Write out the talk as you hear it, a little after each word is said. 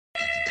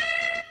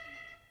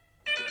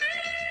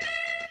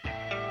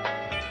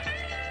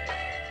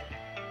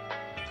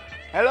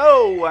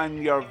Hello,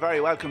 and you're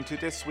very welcome to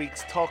this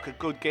week's Talk a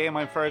Good Game.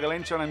 I'm Fergal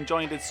Lynch, and I'm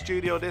joined in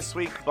studio this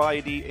week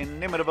by the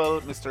inimitable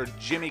Mr.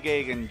 Jimmy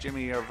Gagan.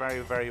 Jimmy, you're very,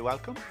 very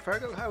welcome.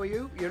 Fergal, how are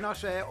you? You're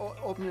not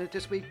opening it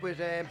this week with,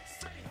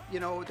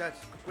 that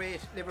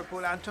great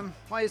Liverpool anthem.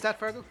 Why is that,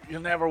 Fergal?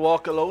 You'll never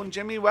walk alone,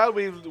 Jimmy. Well,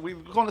 we're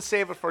going to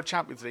save it for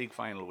Champions League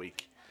final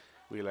week.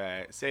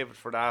 We'll save it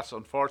for that.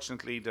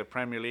 Unfortunately, the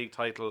Premier League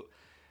title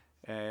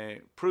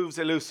proves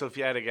elusive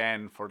yet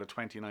again for the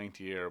 29th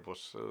year, but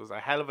it was a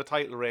hell of a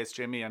title race,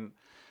 Jimmy, and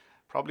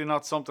probably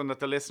not something that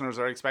the listeners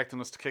are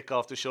expecting us to kick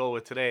off the show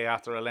with today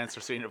after a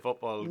Leinster Senior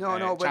Football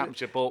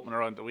Championship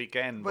opener on the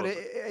weekend. But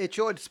it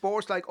showed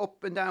sports like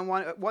up and down.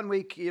 One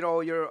week,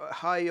 you're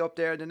high up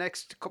there. The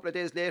next couple of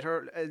days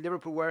later,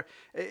 Liverpool were.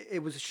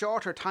 It was a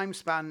shorter time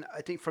span,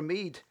 I think, for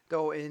Meath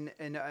though in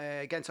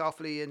against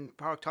Offaly in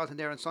Park Totton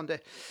there on Sunday.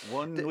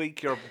 One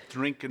week you're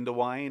drinking the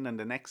wine, and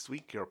the next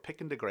week you're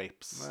picking the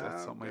grapes. Well,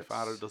 that's what my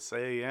father does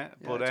say. Yeah,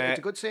 but it's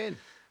a good saying.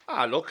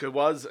 Look, it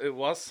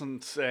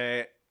wasn't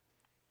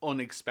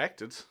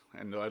unexpected,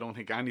 and I don't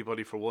think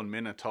anybody for 1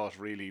 minute thought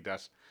really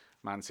that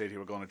Man City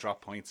were going to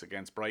drop points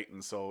against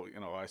Brighton. So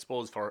I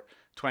suppose for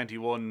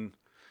 21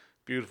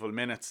 beautiful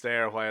minutes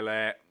there,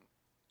 while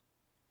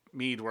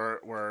Meath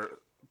were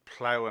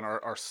ploughing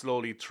or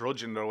slowly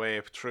trudging their way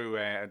through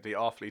the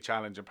Offaly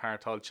challenge in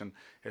Partholchan,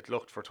 it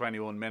looked for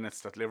 21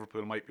 minutes that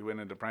Liverpool might be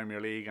winning the Premier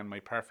League, and my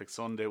perfect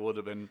Sunday would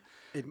have been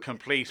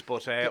complete.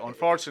 But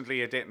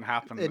unfortunately, it didn't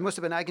happen. It must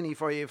have been agony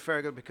for you,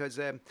 Fergal, because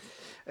it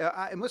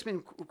must have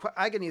been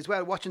agony as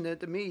well watching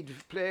the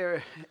Meath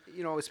player,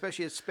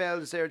 especially his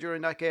spells there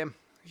during that game.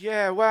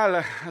 Yeah,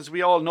 well, as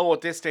we all know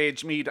at this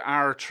stage, Meath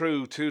are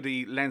through to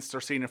the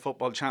Leinster Senior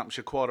Football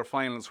Championship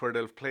quarter-finals, where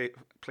they'll play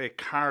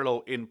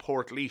Carlow in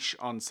Portlaoise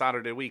on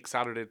Saturday week,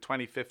 Saturday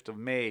 25th of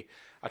May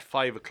at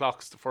 5 o'clock.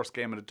 It's the first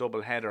game of the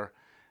double header.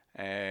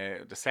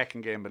 The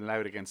second game been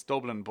allowed against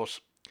Dublin, but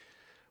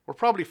we're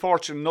probably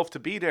fortunate enough to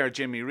be there,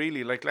 Jimmy,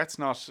 really. Let's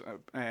not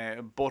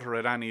butter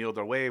it any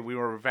other way. We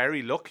were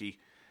very lucky.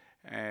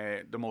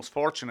 The most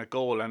fortunate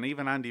goal, and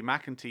even Andy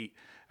McEntee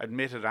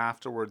admitted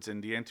afterwards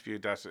in the interview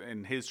that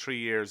in his 3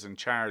 years in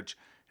charge,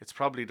 it's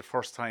probably the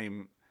first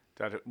time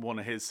that one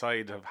of his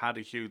side have had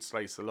a huge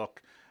slice of luck.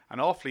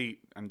 And Offaly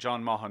and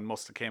John Maughan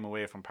must have came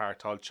away from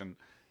Partholchan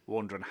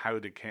wondering how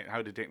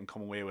they didn't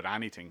come away with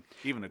anything,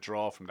 even a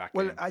draw from that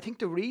game. Well, I think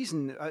the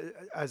reason,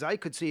 as I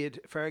could see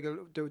it,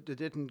 Fergal, they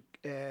didn't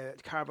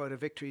carve out a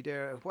victory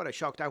there. What a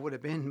shock that would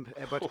have been.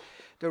 But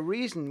the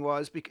reason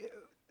was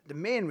the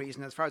main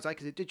reason, as far as I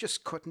could see, they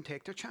just couldn't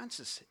take their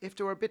chances. If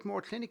they were a bit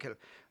more clinical.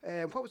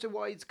 What was the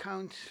wides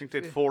count? I think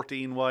they had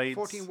 14 wides.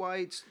 14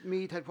 wides.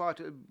 Meath had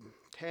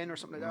 10 or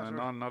something like that?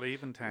 No, not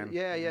even 10.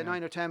 Yeah,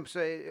 9 or 10. So,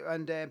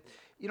 and,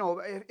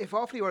 if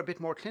Offaly were a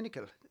bit more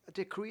clinical,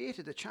 they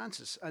created the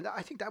chances. And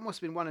I think that must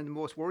have been one of the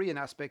most worrying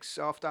aspects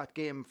of that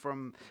game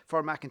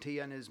for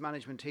McEntee and his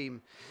management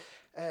team.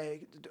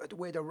 The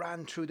way they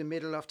ran through the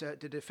middle of the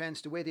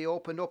defence, the way they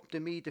opened up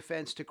the Meath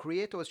defence to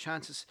create those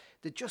chances,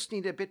 they just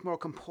need a bit more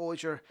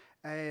composure.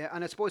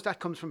 And I suppose that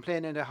comes from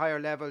playing at a higher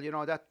level.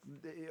 That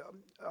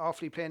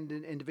Offaly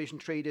playing in Division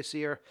 3 this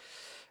year.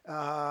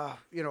 They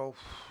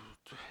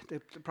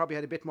probably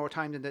had a bit more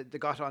time than they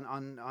got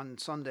on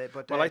Sunday.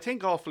 But I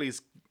think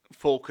Offaly's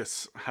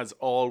focus has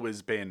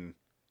always been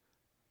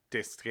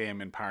this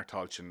game in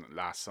Partholchan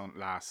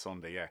last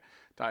Sunday. Yeah,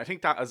 I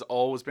think that has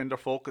always been their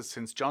focus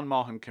since John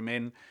Maughan came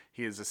in.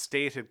 He has a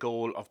stated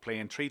goal of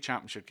playing 3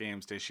 championship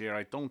games this year.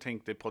 I don't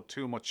think they put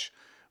too much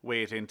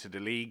weight into the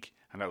league,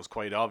 and that was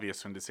quite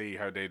obvious when they see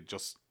how they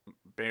just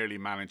barely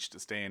managed to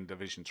stay in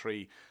Division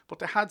 3. But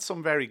they had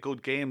some very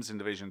good games in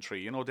Division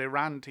 3. They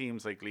ran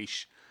teams like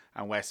Laois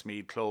and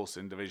Westmeath close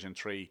in Division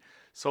 3.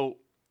 So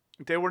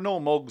there were no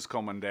mugs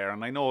coming there.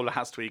 And I know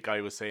last week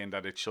I was saying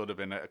that it should have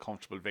been a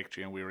comfortable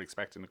victory, and we were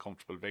expecting a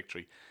comfortable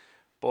victory.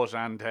 But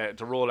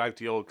to roll out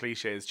the old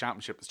cliches,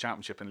 championship is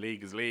championship and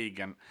league is league.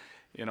 And,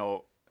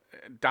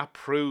 that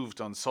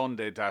proved on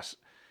Sunday that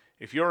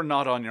if you're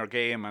not on your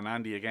game, and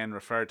Andy again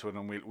referred to it,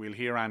 and we'll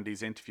hear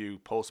Andy's interview,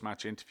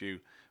 post-match interview,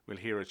 we'll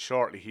hear it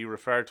shortly. He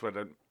referred to it,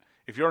 and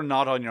if you're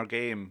not on your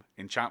game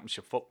in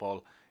championship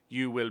football,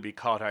 you will be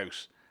caught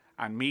out.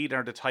 And Meath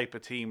are the type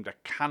of team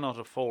that cannot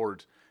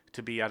afford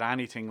to be at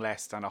anything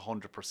less than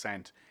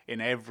 100%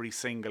 in every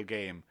single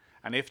game.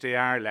 And if they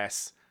are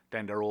less,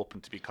 then they're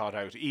open to be caught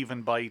out,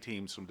 even by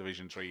teams from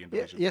Division 3 and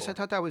Division 4. Yes, I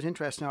thought that was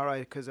interesting, all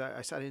right, because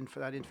I sat in for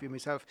that interview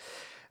myself.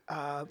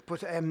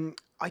 But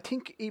I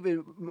think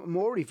even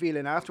more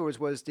revealing afterwards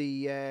was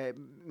the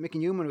Mickey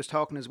Newman was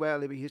talking as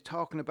well. He was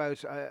talking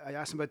about, I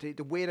asked him about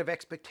the weight of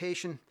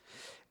expectation,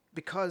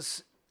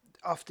 because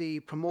of the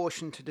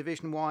promotion to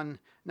Division 1.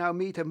 Now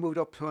Meath have moved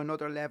up to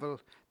another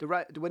level. They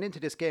went into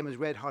this game as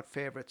red hot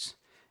favourites.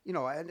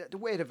 And the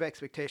weight of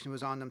expectation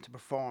was on them to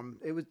perform.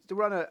 They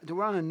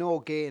were on a no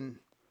gain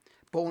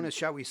bonus,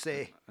 shall we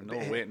say?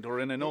 They were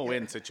in a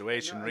no-win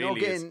situation,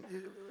 really.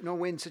 No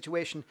win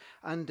situation,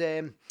 and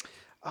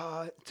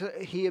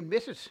he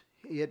admitted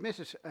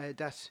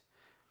that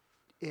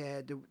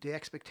the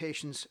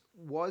expectations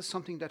was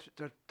something that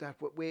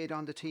weighed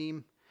on the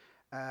team.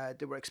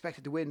 They were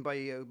expected to win by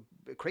a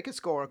cricket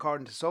score,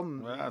 according to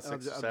some Well,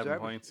 6 or 7 observers.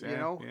 points, You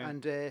know, yeah.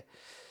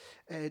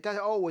 and that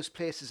always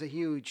places a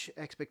huge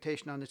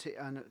expectation on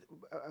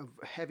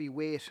a heavy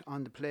weight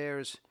on the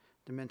players,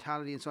 the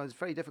mentality, and so on. It's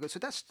very difficult. So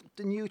that's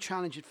the new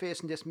challenge at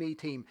facing this Meath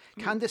team.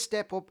 Can they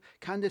step up?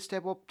 Can they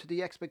step up to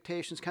the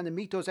expectations? Can they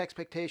meet those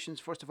expectations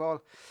first of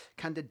all?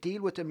 Can they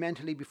deal with them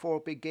mentally before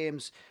big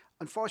games?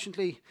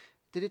 Unfortunately,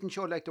 they didn't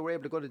show like they were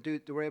able to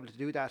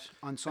do that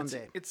on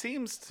Sunday. It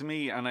seems to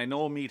me, and I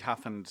know Meath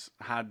haven't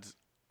had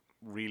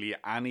really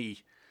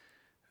any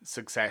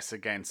success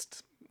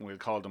against, we'll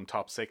call them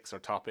top 6 or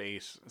top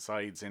 8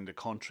 sides in the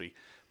country,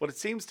 but it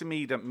seems to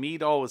me that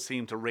Meath always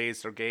seem to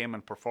raise their game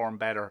and perform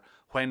better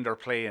when they're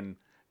playing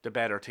the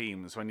better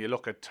teams. When you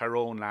look at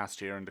Tyrone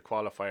last year in the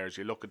qualifiers,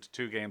 you look at the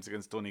 2 games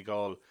against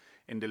Donegal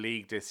in the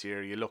league this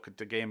year, you look at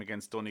the game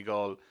against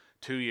Donegal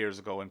 2 years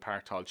ago in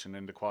Park Tolchin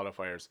in the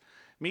qualifiers.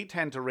 Meath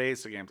tend to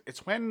raise their games.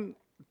 It's when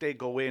they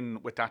go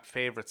in with that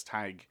favourites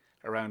tag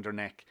around their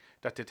neck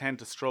that they tend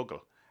to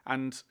struggle.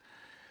 And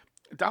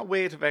that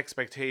weight of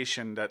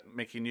expectation that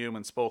Mickey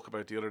Newman spoke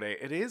about the other day,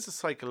 it is a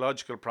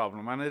psychological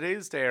problem, and it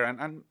is there.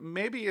 And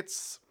maybe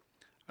it's,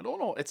 I don't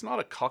know, it's not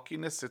a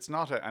cockiness, it's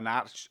not an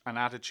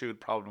attitude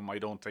problem, I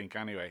don't think,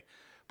 anyway.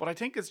 But I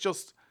think it's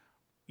just,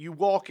 you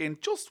walk in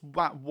just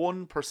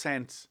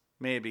 1%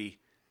 maybe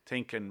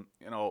thinking,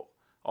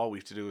 all we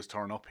have to do is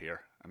turn up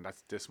here, and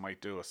this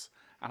might do us.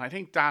 And I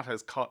think that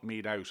has cut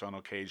Meath out on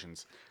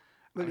occasions.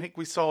 Well, I think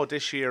we saw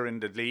this year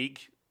in the league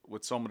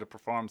with some of the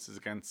performances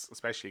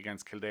especially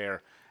against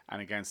Kildare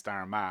and against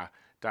Armagh,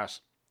 that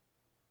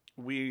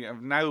we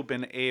have now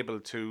been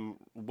able to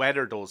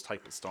weather those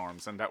type of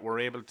storms, and that we're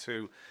able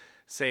to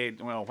say,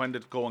 when the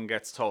going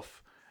gets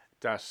tough,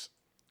 that,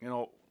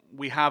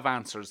 we have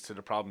answers to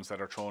the problems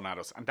that are thrown at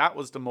us. And that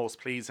was the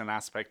most pleasing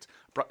aspect.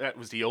 That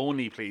was the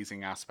only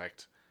pleasing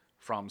aspect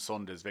from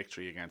Sunday's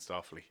victory against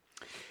Offaly.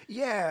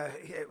 Yeah,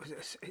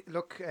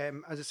 look,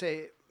 as I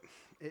say,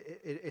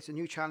 it's a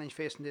new challenge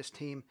facing this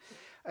team.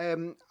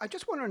 I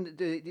just wondering,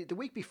 the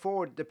week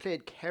before they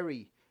played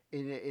Kerry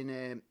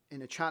in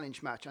a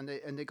challenge match, and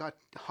they got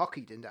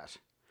hockeyed in that.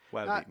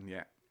 Beaten,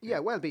 yeah. Yeah,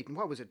 well beaten.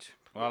 What was it?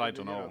 Well, I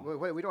don't know.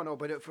 Well, we don't know,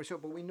 but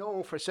we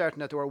know for certain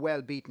that they were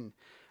well beaten,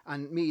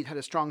 and Meath had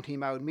a strong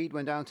team out. Meath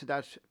went down to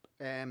that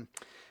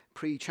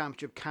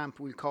pre-championship camp,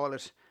 we'll call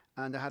it,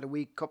 and they had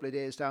a couple of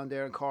days down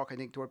there in Cork. I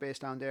think they were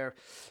based down there,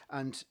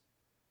 and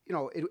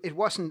it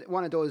wasn't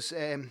one of those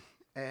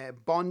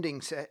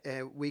bonding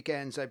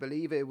weekends. I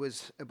believe it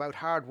was about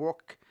hard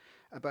work,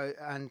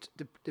 and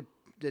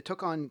they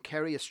took on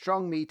Kerry, a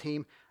strong Meath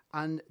team,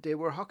 and they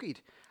were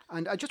hockeyed.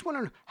 And I just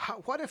wonder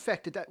what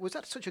effect did that? Was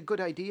that such a good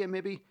idea?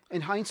 Maybe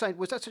in hindsight,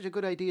 was that such a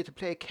good idea to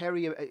play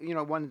Kerry,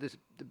 one of the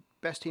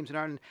best teams in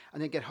Ireland,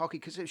 and then get hockey?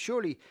 Because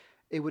surely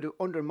it would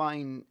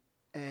undermine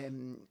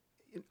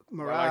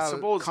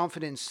morale,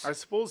 confidence. I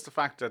suppose the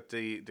fact that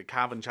the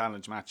Cavan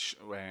Challenge match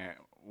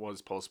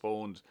was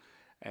postponed,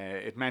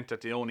 it meant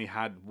that they only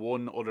had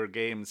one other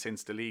game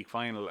since the league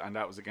final, and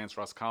that was against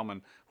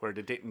Roscommon, where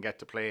they didn't get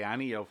to play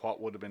any of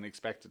what would have been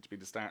expected to be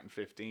the starting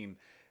 15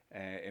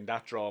 in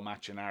that draw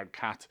match in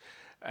Ardcat.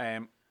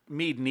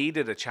 Meath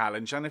needed a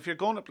challenge, and if you're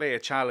going to play a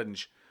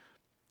challenge,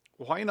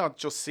 why not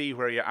just see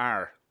where you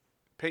are?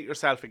 Pit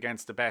yourself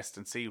against the best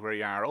and see where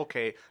you are.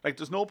 Okay,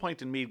 there's no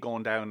point in Meath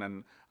going down,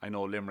 and I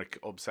know Limerick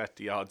upset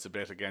the odds a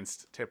bit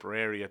against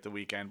Tipperary at the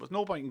weekend, but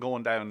no point in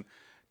going down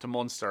to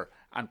Munster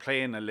and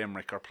playing a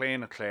Limerick or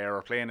playing a Clare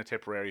or playing a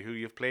Tipperary who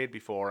you've played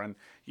before, and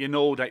you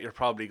know that you're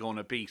probably going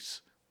to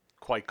beat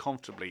quite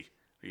comfortably.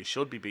 You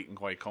should be beaten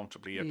quite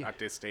comfortably at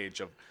this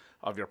stage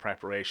of your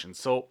preparation.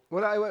 So,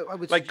 well, I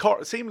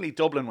would seemingly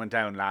Dublin went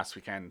down last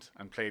weekend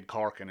and played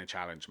Cork in a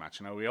challenge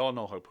match. Now, we all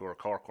know how poor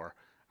Cork were,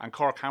 and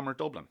Cork hammered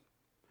Dublin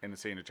in the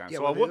senior challenge. Yeah,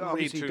 so I wouldn't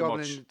read too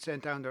Dublin much.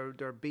 Sent down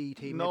their B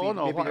team, no,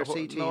 maybe their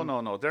C team.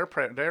 No.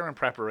 They're in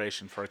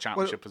preparation for a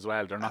championship as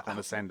well. They're not going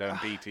to send down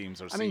B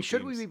teams or C teams.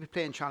 Should we be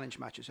playing challenge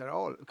matches at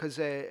all? Because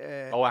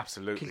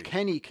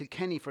absolutely.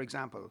 Kilkenny, for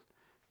example,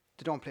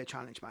 they don't play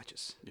challenge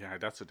matches. Yeah,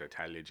 that's what they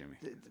tell you, Jimmy.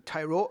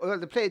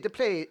 Tyrone, they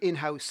play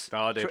in-house.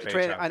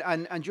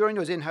 And during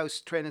those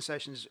in-house training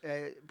sessions,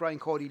 Brian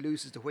Cody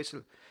loses the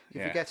whistle. He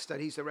forgets that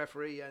he's the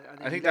referee.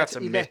 And I think that's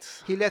a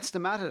myth. He lets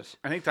them at it.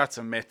 I think that's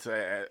a myth.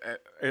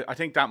 I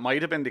think that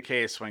might have been the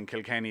case when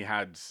Kilkenny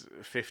had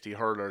 50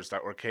 hurlers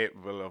that were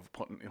capable of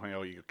putting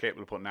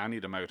any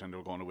of them out, and they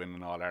were going to win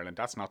in All Ireland.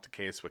 That's not the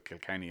case with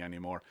Kilkenny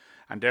anymore,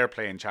 and they're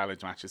playing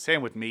challenge matches.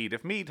 Same with Meath.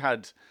 If Meath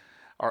had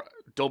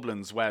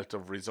Dublin's wealth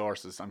of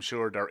resources, I'm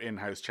sure their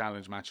in-house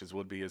challenge matches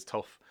would be as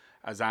tough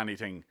as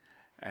anything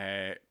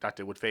that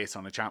they would face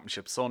on a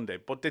championship Sunday.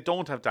 But they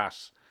don't have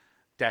that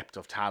depth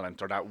of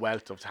talent or that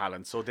wealth of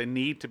talent. So they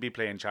need to be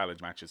playing challenge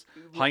matches.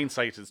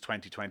 Hindsight is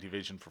 2020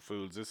 vision for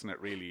fools, isn't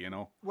it? Really, you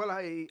know. Well,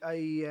 I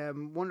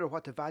wonder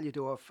what the value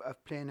though of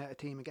playing a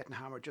team and getting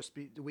hammered just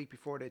the week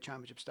before the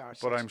championship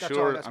starts. But I'm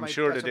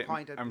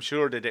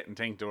sure they didn't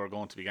think they were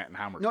going to be getting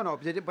hammered. No,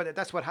 but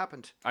that's what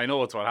happened. I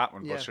know it's what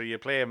happened. Yeah. But sure, you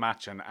play a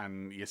match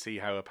and you see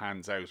how it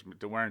pans out.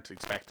 They weren't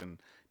expecting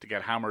to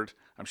get hammered.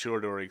 I'm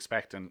sure they were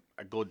expecting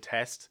a good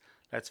test.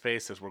 Let's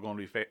face it, we're going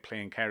to be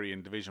playing Kerry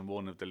in Division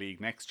 1 of the league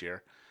next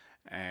year.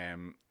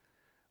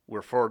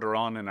 We're further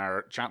on in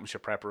our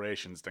championship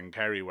preparations than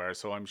Kerry were,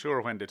 so I'm sure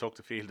when they took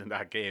the field in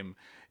that game,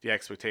 the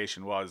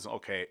expectation was,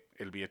 okay,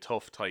 it'll be a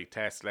tough, tight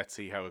test. Let's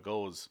see how it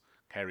goes.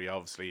 Kerry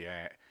obviously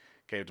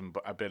gave them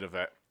a bit of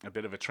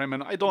a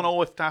trimming. I don't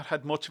know if that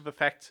had much of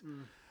effect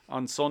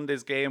on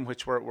Sunday's game,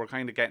 which we're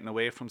kind of getting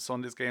away from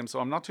Sunday's game.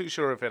 So I'm not too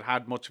sure if it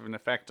had much of an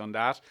effect on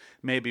that.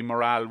 Maybe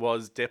morale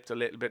was dipped a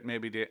little bit.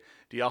 Maybe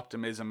the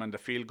optimism and the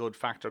feel-good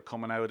factor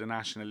coming out of the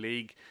National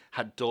League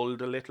had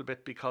dulled a little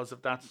bit because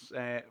of that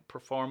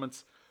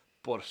performance.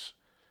 But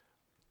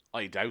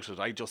I doubt it.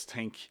 I just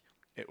think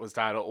it was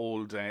that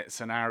old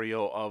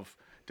scenario of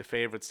the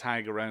favourites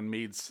tag around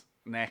Meath's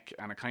neck,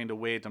 and it kind of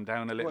weighed them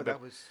down a little bit. Well,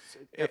 that was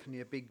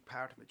definitely a big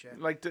part of it, yeah.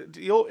 Like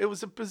it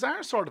was a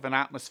bizarre sort of an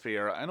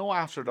atmosphere. I know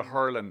after the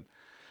hurling,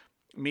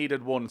 Meath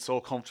had won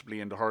so comfortably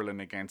in the hurling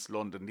against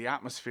London. The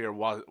atmosphere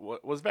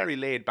was very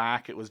laid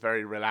back. It was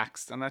very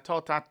relaxed, and I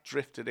thought that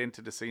drifted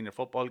into the senior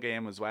football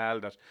game as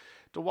well. That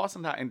there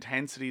wasn't that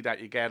intensity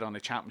that you get on a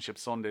championship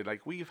Sunday.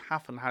 Like we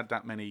haven't had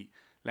that many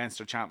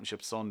Leinster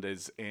Championship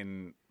Sundays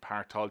in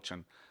Park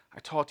Tolchin. I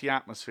thought the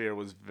atmosphere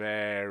was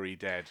very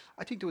dead.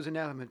 I think there was an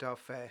element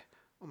of,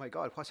 oh my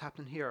God, what's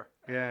happening here?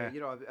 Yeah.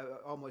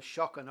 Almost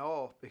shock and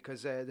awe,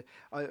 because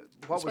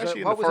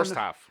especially in the first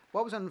half.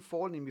 What was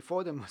unfolding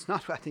before them was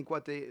not, I think,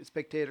 what the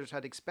spectators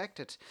had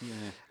expected.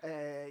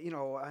 Yeah.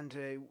 And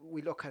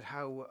we look at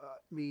how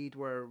Meath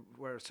were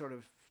sort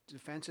of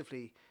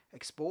defensively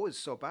exposed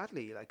so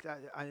badly like that.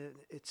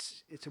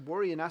 It's a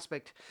worrying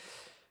aspect.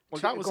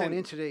 Well, that was going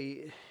into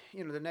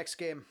the next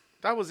game.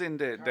 That was in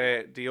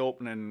the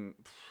opening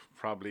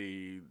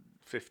probably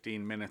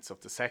 15 minutes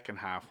of the second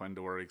half when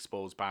they were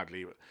exposed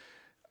badly.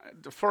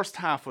 The first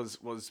half was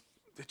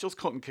they just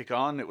couldn't kick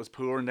on. It was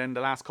poor, and then the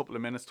last couple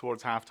of minutes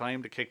towards half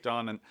time they kicked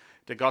on and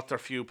they got their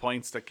few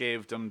points that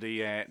gave them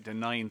the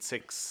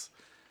 9-6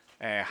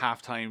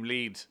 half time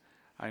lead.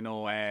 I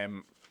know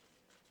Andy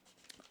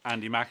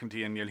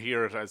McEntee, and you'll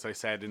hear it as I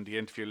said in the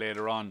interview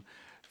later on,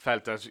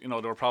 felt that they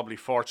were probably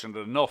fortunate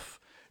enough.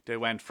 They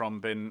went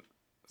from being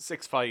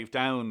 6-5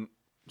 down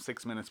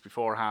 6 minutes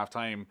before half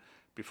time,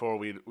 before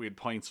we had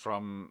points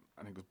from,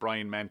 I think it was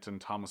Brian Menton,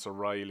 Thomas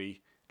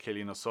O'Reilly,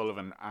 Killian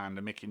O'Sullivan and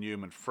Mickey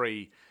Newman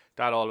free.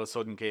 That all of a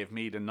sudden gave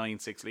Meath a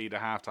 9-6 lead at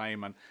half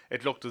time, and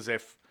it looked as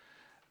if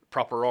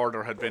proper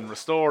order had been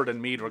restored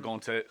and Meath were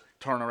going to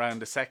turn around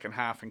the second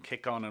half and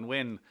kick on and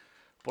win.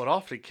 But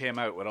Offaly came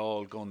out with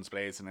all guns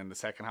blazing in the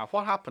second half.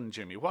 What happened,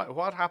 Jimmy?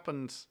 What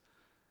happened?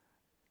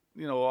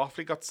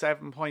 Offaly got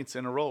 7 points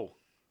in a row.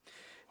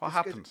 What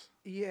happened?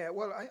 Yeah,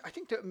 well, I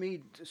think that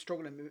Meath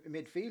struggled in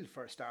midfield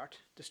for a start.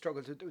 The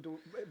struggle to do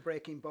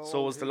breaking ball.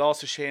 So was the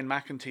loss of Shane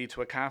McEntee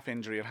to a calf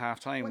injury at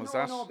half time?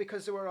 No,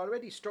 because they were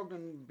already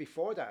struggling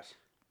before that.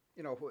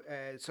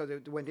 So they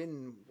went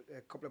in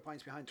a couple of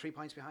points behind, 3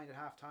 points behind at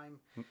half time.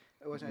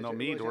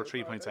 Meath were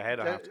 3 points ahead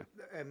at half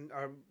time.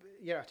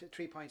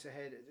 3 points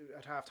ahead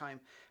at half time,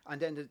 and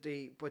then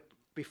but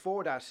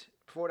before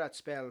that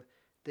spell,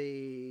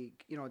 they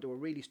were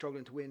really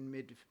struggling to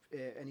win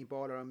any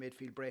ball or a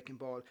midfield breaking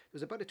ball. There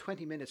was about a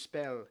 20-minute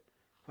spell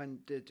when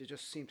they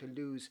just seemed to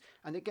lose.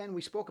 And again,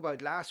 we spoke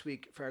about last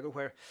week, Fergal,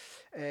 where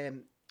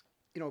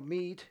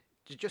Meath,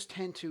 they just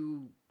tend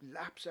to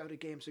lapse out of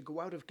games, to go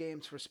out of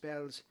games for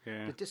spells,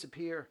 to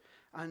disappear.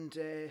 And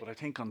but I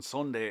think on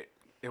Sunday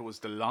it was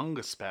the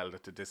longest spell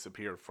that they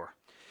disappeared for.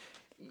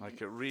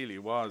 Like it really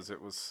was.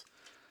 It was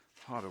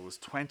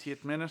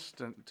 20th minute,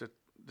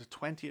 the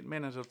 20th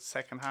minute of the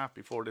second half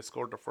before they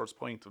scored their first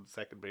point of the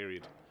second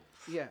period.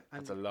 Yeah,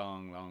 that's a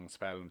long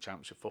spell in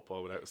championship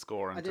football without a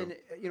score. And then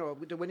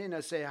they went in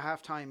as a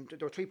half time. They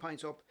were 3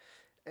 points up,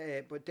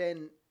 but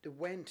then they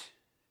went.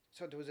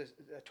 So there was a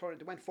turn.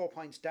 They went 4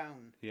 points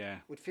down. Yeah.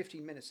 With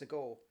 15 minutes to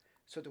go.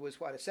 So there was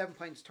a 7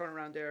 points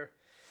turnaround there.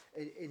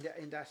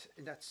 In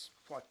that's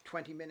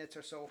 20 minutes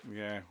or so.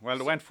 Yeah. Well,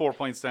 they went 4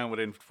 points down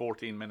within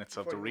 14 minutes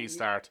of the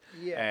restart.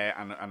 Yeah.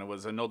 And it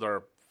was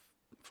another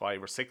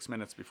 5 or 6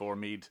 minutes before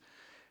Meath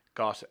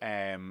got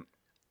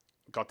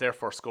their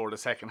first score the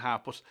second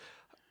half. But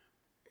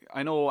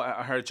I know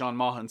I heard John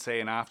Maughan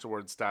saying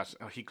afterwards that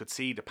he could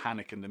see the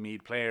panic in the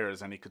Meath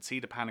players and he could see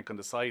the panic on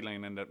the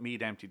sideline, and that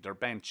Meath emptied their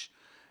bench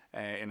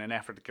in an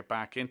effort to get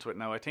back into it.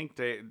 Now I think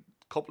a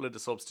couple of the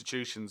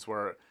substitutions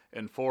were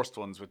enforced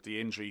ones, with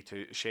the injury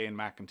to Shane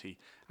McEntee,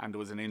 and there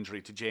was an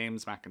injury to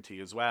James McEntee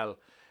as well.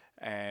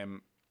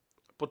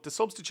 But the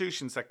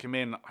substitutions that came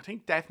in, I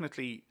think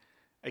definitely,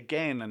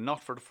 again, and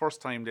not for the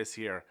first time this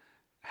year,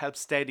 helped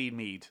steady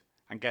Meath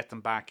and get them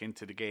back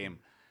into the game.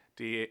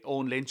 The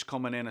Owen Lynch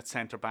coming in at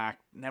centre back,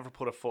 never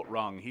put a foot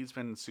wrong. He's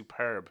been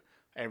superb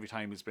every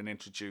time he's been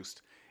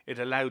introduced. It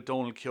allowed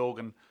Donald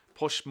Keoghan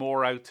push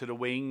more out to the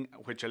wing,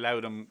 which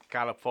allowed him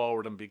gallop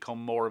forward and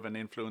become more of an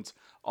influence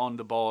on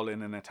the ball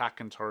in an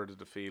attacking third of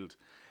the field.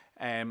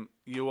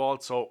 You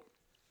also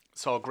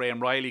saw Graham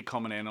Riley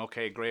coming in.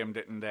 Okay, Graham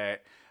didn't.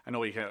 I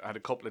know he had a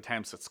couple of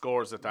attempts at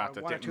scores at that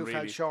one or didn't two really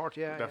fell short.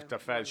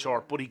 that fell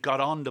short. But he got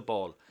on the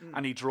ball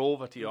and he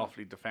drove at the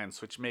Offaly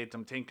defence, which made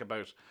them think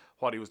about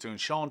what he was doing.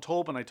 Sean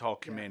Tobin, I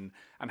thought, came in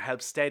and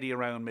helped steady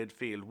around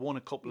midfield. Won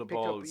a couple of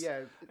balls.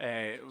 So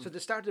they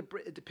started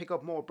to pick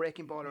up more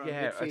breaking ball around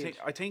midfield.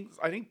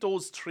 I think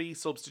those 3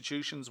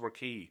 substitutions were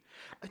key.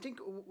 I think,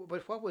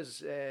 but what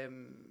was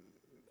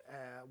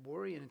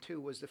worrying too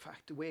was the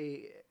fact the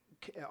way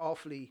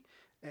Offaly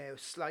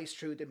sliced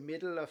through the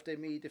middle of the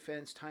Meath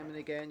defence time and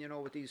again,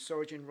 with these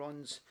surging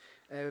runs,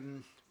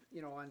 and they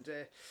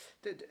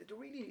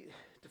really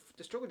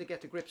struggled to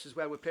get to grips as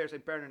well with players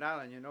like Bernard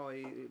Allen,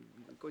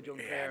 a good young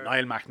player.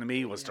 Niall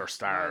McNamee was their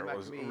star,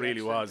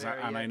 really was. Player,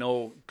 and I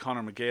know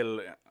Conor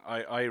McGill,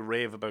 I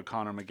rave about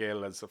Conor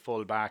McGill as a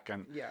full back,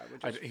 and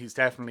he's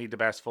definitely the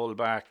best full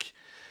back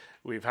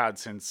we've had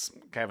since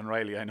Kevin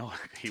Riley. I know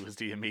he was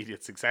the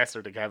immediate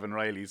successor to Kevin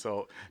Riley,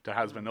 so there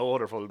has been no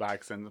other full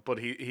backs, but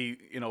he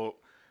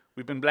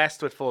we've been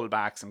blessed with full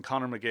backs, and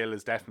Conor McGill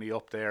is definitely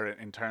up there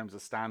in terms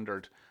of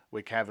standard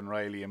with Kevin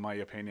Riley, in my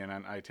opinion,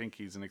 and I think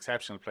he's an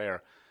exceptional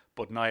player.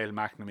 But Niall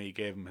McNamee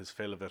gave him his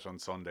fill of it on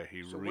Sunday.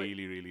 He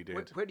really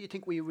did. Where do you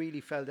think we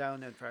really fell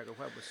down then, Fergal?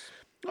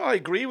 I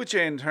agree with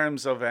you in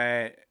terms of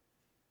the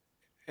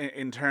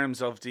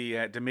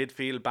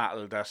midfield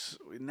battle, that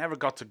we never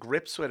got to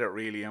grips with it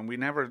really, and we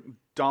never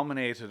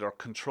dominated or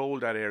controlled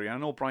that area. I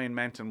know Brian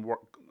Menton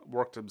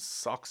worked his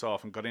socks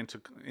off and got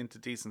into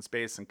decent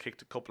space and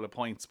kicked a couple of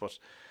points, but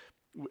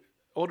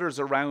others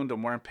around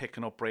him weren't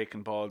picking up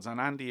breaking balls.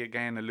 And Andy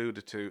again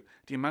alluded to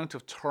the amount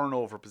of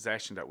turnover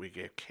possession that we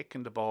gave,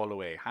 kicking the ball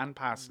away, hand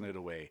passing it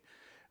away,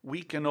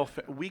 weak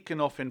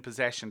enough in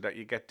possession that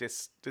you get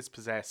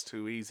dispossessed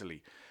too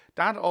easily.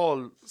 That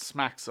all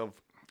smacks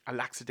of a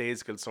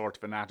lackadaisical sort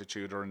of an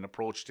attitude or an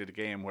approach to the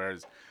game, where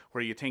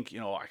you think,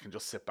 I can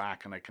just sit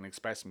back and I can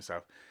express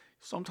myself.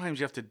 Sometimes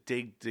you have to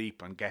dig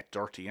deep and get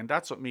dirty, and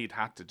that's what Meath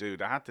had to do.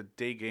 They had to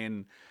dig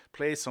in,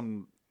 play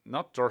some,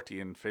 not dirty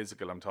and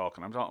physical I'm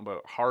talking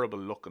about horrible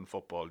looking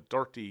football,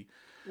 dirty.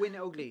 Win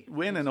ugly,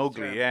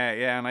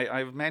 yeah. And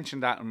I've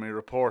mentioned that in my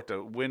report,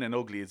 that winning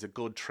ugly is a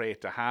good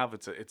trait to have.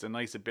 It's a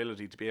nice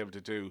ability to be able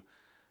to do.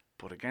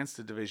 But against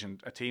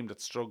a team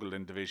that struggled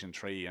in Division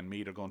 3, and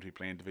Meath are going to be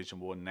playing Division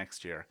 1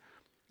 next year,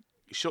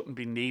 you shouldn't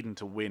be needing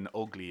to win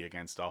ugly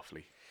against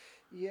Offaly.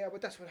 Yeah,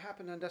 but that's what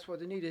happened, and that's what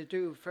they needed to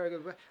do,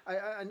 Fergal.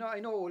 I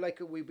know,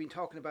 like we've been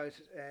talking about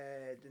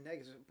the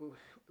negatives, but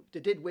they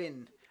did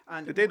win.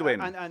 And they did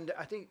win. And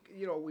I think,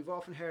 we've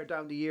often heard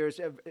down the years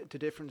to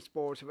different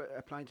sports,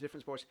 applying to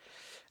different sports,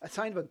 a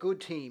sign of a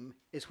good team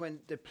is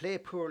when they play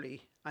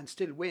poorly and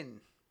still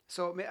win.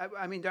 So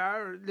I mean, there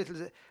are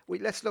little.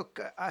 Let's look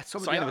at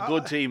some. Sign of a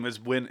good team is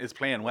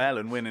playing well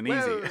and winning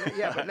easy.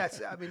 Yeah, but let's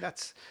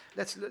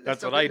that's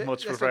what I'd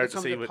much prefer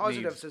to see with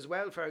positives as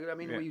well, Fergal. I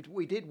mean,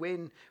 we did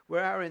win. We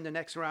are in the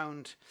next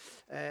round.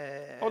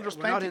 We're not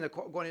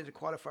going into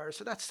qualifiers,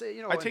 so that's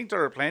I think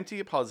there are plenty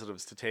of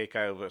positives to take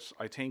out of it.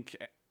 I think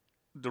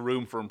the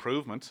room for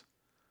improvement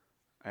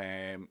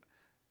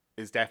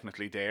is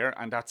definitely there,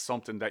 and that's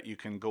something that you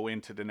can go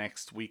into the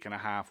next week and a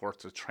half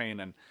worth of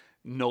training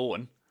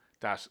knowing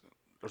that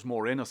there's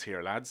more in us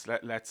here, lads.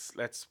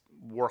 Let's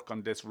work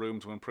on this room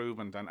to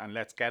improvement, and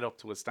let's get up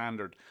to a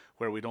standard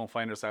where we don't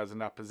find ourselves in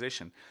that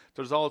position.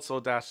 There's also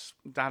that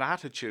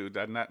attitude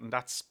and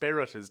that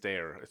spirit is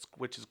there,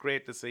 which is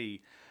great to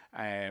see.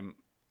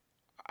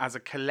 As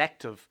a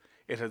collective,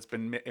 it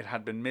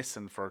had been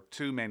missing for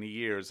too many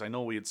years. I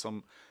know we had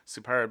some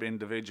superb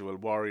individual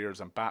warriors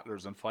and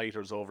battlers and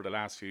fighters over the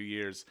last few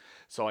years.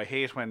 So I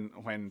hate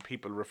when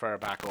people refer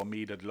back,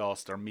 Meath had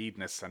lost their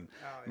Meadness and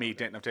Meath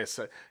didn't have this.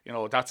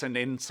 That's an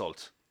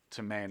insult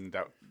to men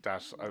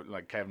that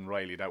like Kevin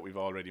Riley, that we've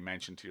already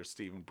mentioned, to your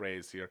Stephen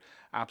Brays, to your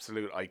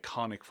absolute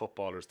iconic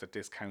footballers that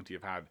this county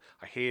have had.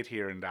 I hate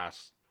hearing that,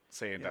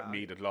 saying that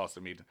Meath had lost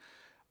their Meath.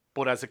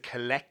 But as a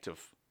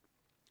collective,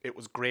 it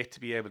was great to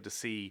be able to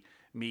see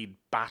Meath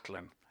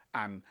battling,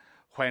 and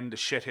when the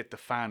shit hit the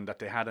fan, that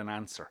they had an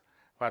answer,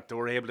 that they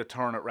were able to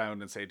turn it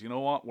around and say, do you know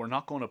what, we're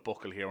not going to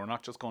buckle here, we're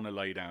not just going to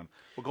lie down,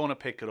 we're going to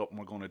pick it up and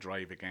we're going to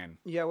drive again.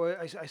 Yeah, well,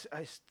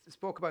 I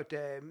spoke about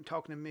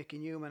talking to Mickey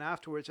Newman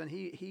afterwards, and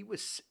he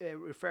was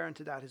referring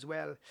to that as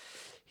well.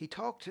 He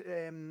talked,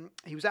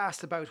 he was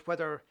asked about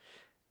whether,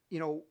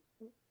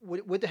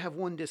 would they have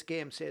won this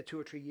game, say 2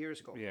 or 3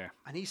 years ago? Yeah.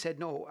 And he said,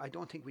 no, I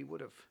don't think we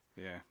would have.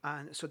 Yeah.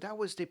 And so that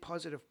was the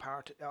positive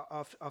part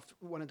of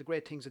one of the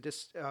great things of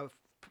this, of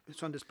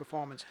Sunday's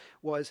performance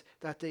was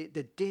that they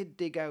did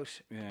dig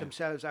out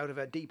themselves out of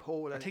a deep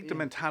hole. I think the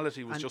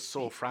mentality was just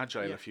so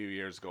fragile a few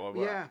years ago.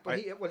 Yeah,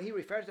 but he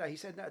referred to that. He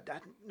said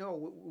that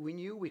no, we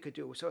knew we could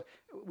do. So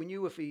we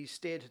knew if we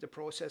stayed to the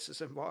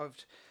processes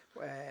involved.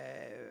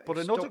 But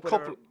another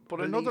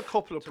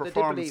couple of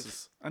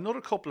performances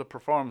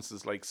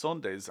like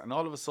Sunday's, and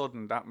all of a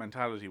sudden that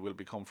mentality will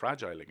become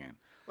fragile again.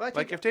 Well,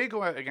 like if they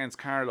go out against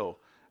Carlow,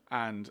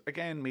 and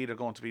again Meath are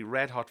going to be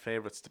red hot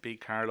favourites to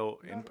beat Carlow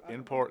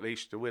in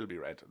Portlaoise. There will be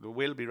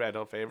red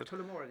hot favourites.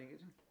 Tullamore, I think,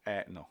 isn't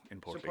it? No, in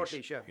Portlaoise.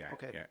 Portlaoise, yeah.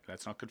 Okay. Yeah.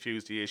 Let's not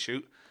confuse the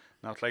issue.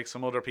 Not like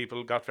some other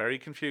people got very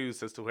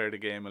confused as to where the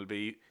game will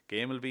be.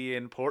 Game will be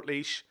in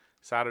Portlaoise,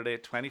 Saturday,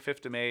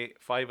 25th of May,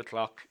 5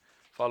 o'clock.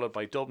 Followed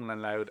by Dublin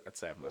and Louth at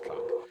 7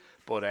 o'clock.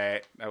 But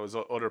that was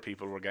other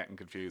people were getting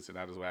confused in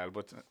that as well.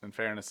 But in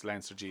fairness,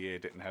 Leinster GA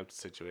didn't help the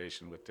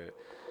situation with the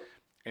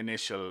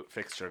initial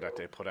fixture that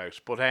they put out.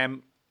 But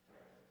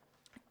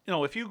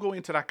if you go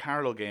into that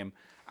Carlow game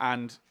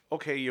and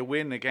you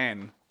win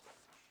again,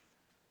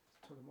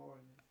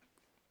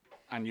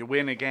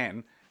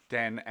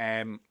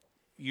 then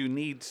you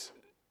need,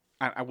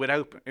 and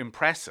without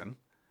impressing,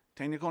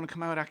 then you're going to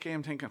come out of that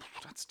game thinking,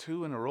 that's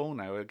 2 in a row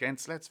now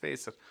against, let's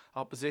face it,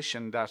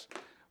 opposition that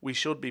we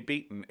should be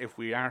beaten if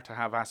we are to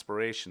have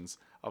aspirations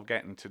of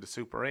getting to the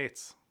Super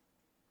 8s.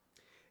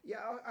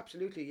 Yeah,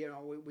 absolutely.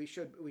 We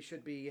should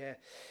be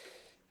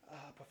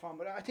perform.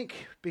 But I think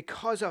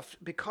because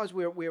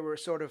we were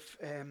sort of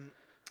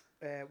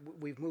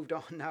we've moved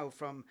on now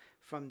from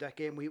that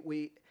game.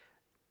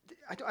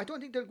 I don't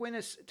think they'll win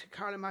us to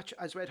Carlow match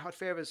as red hot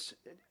favourites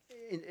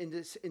in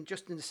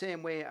the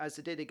same way as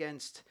they did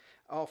against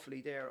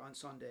Offaly there on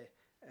Sunday,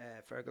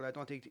 Fergal. I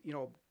don't think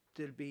there'll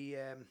be.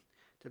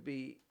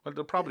 Well,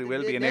 there probably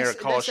will be an air of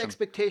caution. Less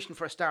expectation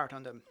for a start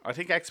on them. I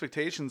think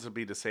expectations will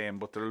be the same,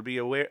 but there'll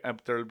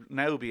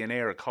now be an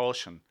air of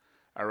caution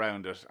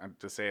around it, and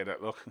to say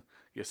that, look,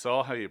 you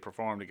saw how you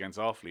performed against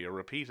Offaly. A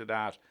repeat of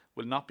that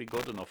will not be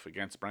good enough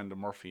against Brendan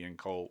Murphy and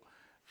co.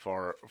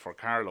 for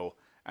Carlow.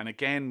 And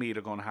again, Meath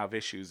are going to have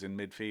issues in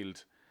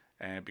midfield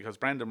because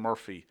Brendan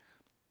Murphy,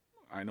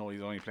 I know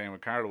he's only playing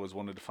with Carlow, is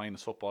one of the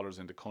finest footballers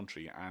in the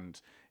country, and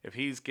if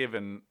he's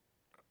given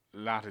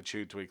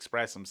latitude to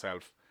express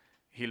himself,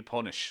 he'll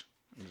punish.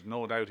 There's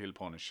no doubt he'll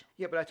punish.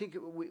 Yeah, but I think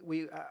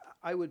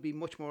I would be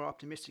much more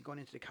optimistic going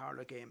into the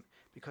Carlow game,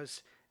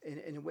 because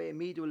in a way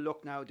Meath will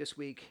look now this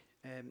week,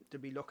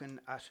 they'll be looking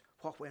at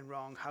what went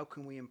wrong, how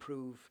can we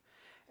improve.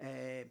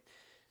 There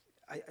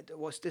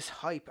was this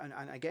hype, and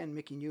again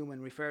Mickey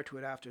Newman referred to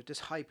it after, this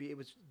hype, it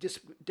was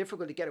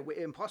difficult to get away,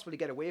 impossible to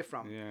get away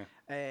from.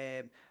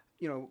 Yeah.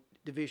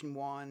 Division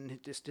 1,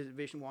 this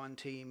Division 1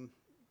 team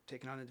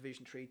taking on a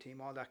Division 3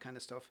 team, all that kind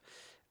of stuff.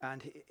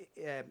 And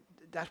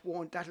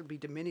that'll be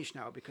diminished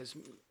now, because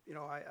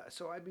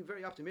so I'd be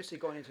very optimistic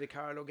going into the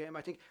Carlow game.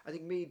 I think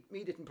Meath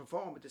didn't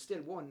perform, but they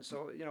still won.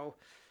 So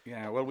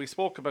Yeah, well, we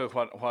spoke about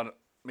what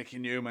Mickey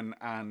Newman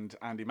and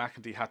Andy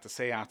McEntee had to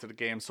say after the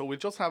game. So we'll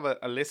just have a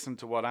listen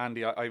to what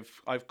Andy.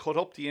 I've cut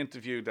up the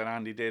interview that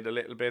Andy did a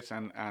little bit,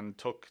 and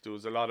there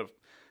was a lot of,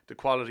 the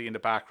quality in the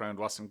background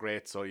wasn't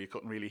great, so you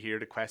couldn't really hear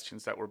the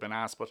questions that were being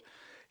asked. But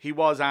he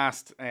was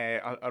asked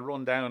a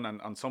rundown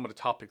on some of the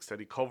topics that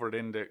he covered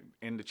in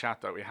the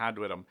chat that we had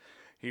with him.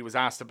 He was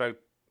asked about,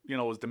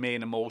 the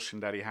main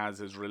emotion that he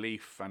has is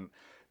relief, and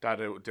that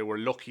they were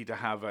lucky to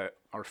have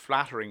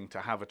flattering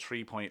to have a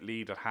 3-point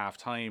lead at half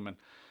time. And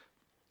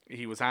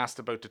he was asked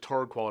about the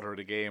third quarter of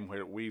the game,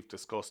 where we've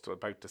discussed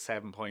about the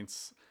 7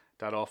 points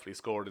that Offaly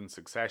scored in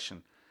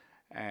succession.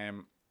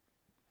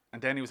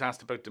 And then he was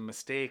asked about the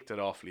mistake that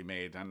Offaly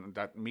made, and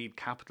that Meath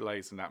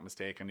capitalised on that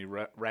mistake, and he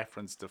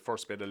referenced the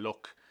first bit of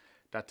luck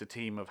that the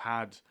team have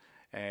had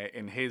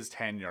in his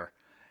tenure.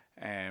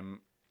 And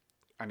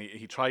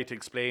he tried to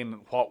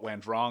explain what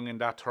went wrong in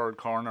that third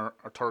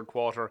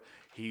quarter.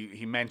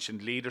 He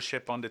mentioned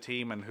leadership on the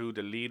team and who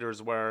the leaders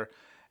were.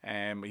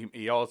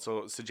 He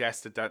also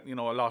suggested that a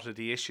lot of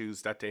the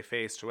issues that they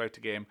faced throughout the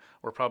game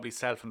were probably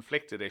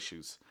self-inflicted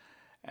issues,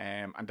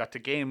 and that the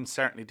game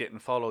certainly didn't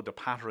follow the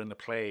pattern of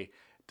play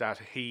that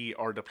he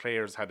or the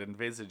players had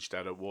envisaged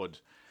that it would,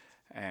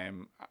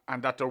 and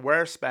that there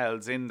were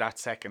spells in that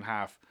second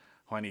half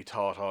when he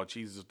thought, oh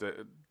Jesus,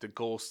 the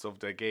ghost of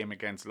the game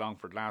against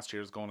Longford last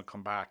year is going to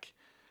come back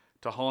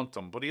to haunt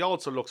them. But he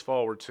also looks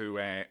forward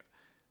to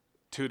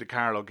the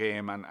Carlow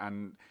game,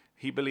 and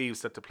he believes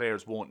that the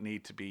players won't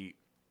need to be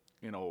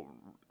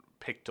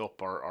picked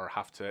up or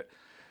have to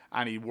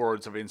any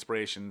words of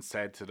inspiration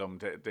said to them,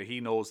 that he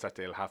knows that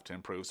they'll have to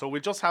improve. So we'll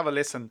just have a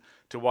listen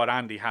to what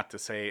Andy had to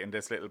say in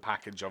this little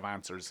package of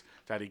answers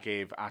that he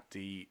gave at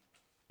the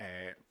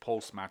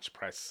post-match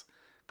press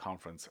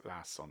conference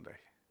last Sunday.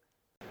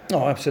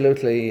 Oh,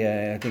 absolutely.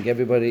 I think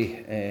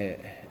everybody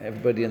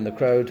in the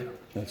crowd,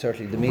 and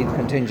certainly the Meath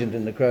contingent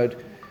in the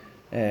crowd,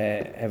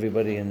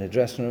 everybody in the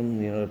dressing room,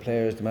 the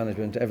players, the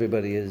management,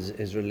 everybody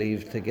is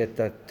relieved to get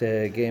that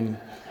game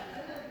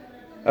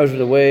out of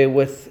the way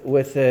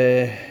with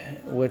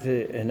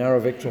a narrow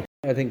victory.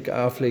 I think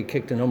Offaly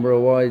kicked a number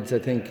of wides. I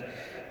think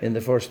in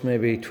the first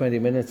maybe 20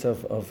 minutes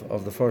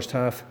of the first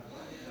half.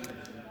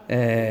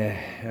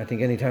 I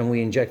think anytime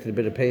we injected a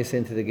bit of pace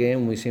into the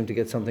game, we seemed to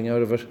get something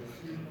out of it.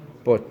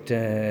 But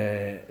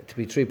to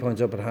be 3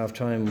 points up at half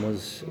time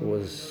was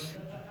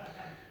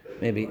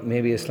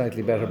maybe a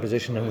slightly better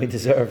position than we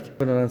deserved.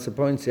 But on some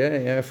points,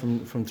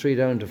 from 3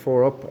 down to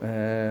 4 up,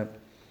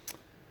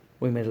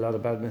 we made a lot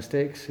of bad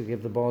mistakes. We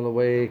gave the ball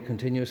away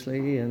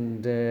continuously,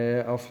 and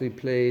Offaly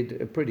played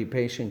a pretty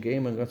patient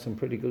game and got some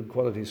pretty good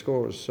quality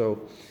scores.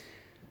 So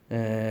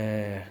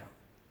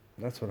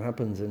that's what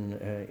happens in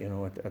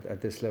at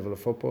this level of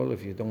football.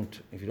 If you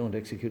don't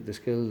execute the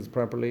skills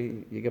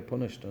properly, you get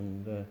punished,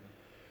 and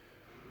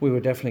we were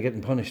definitely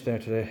getting punished there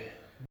today.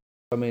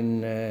 I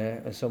mean,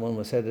 as someone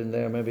was said in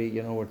there, maybe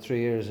we're 3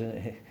 years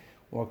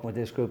working with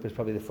this group is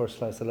probably the first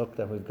slice of luck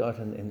that we've got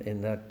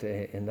in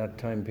that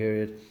time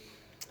period.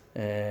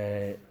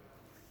 I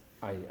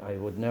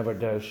would never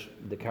doubt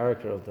the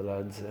character of the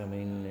lads. I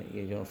mean,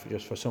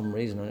 just for some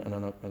reason, and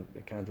I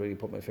can't really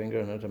put my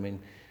finger on it. I mean,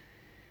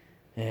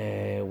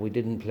 we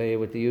didn't play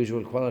with the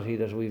usual quality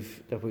that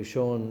we've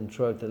shown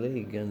throughout the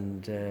league,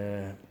 and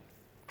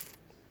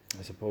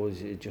I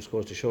suppose it just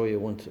goes to show you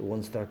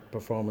once that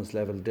performance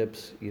level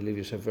dips, you leave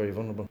yourself very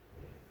vulnerable.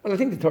 Well, I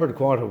think the third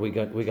quarter we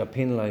got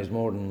penalised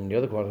more than the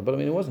other quarter, but I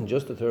mean it wasn't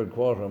just the third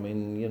quarter. I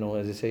mean,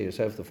 as you say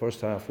yourself, the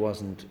first half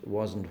wasn't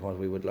what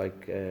we would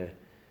like to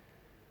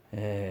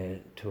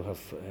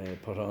have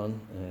put on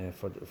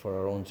for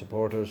our own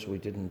supporters. We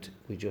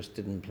just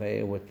didn't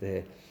play with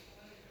the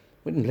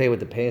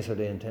pace or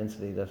the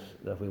intensity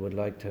that we would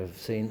like to have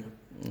seen,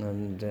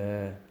 and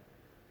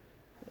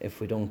if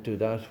we don't do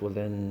that, well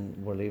then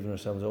we're leaving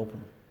ourselves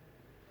open.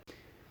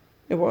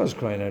 It was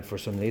crying out for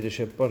some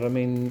leadership, but I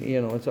mean,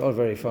 it's all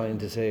very fine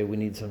to say we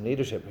need some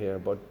leadership here,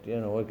 but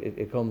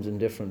it comes in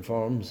different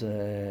forms,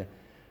 and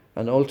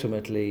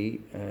ultimately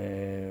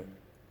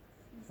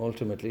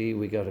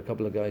we got a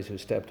couple of guys who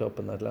stepped up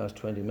in that last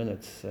 20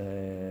 minutes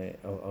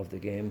of the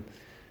game.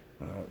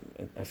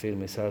 I feel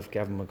myself,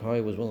 Gavin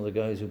McCoy was one of the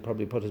guys who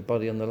probably put his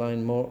body on the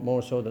line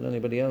more so than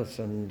anybody else,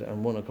 and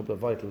won a couple of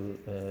vital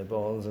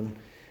balls, and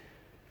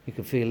you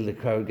could feel the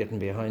crowd getting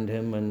behind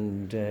him,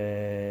 and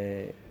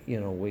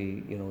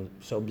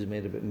subs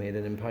made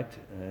an impact.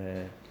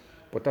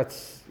 But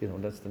that's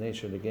the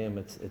nature of the game.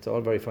 It's all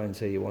very fine to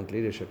say you want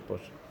leadership,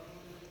 but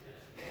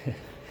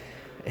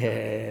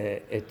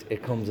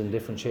it comes in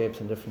different shapes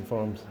and different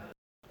forms.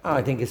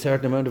 I think a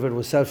certain amount of it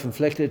was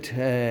self-inflicted.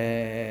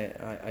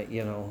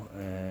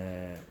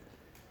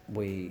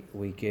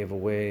 We gave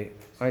away.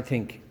 I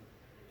think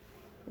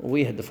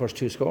we had the first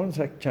 2 scoring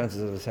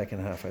chances of the second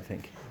half. I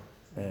think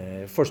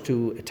first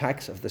 2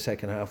 attacks of the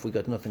second half, we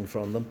got nothing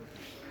from them,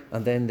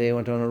 and then they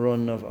went on a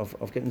run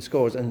of getting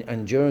scores.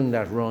 And during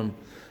that run,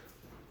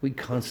 we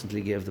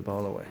constantly gave the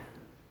ball away,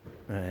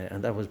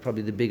 and that was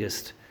probably the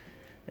biggest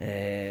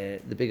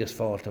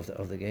fault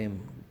of the game.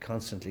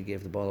 Constantly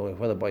gave the ball away,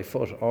 whether by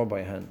foot or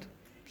by hand.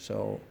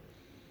 So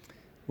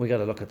we got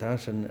to look at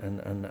that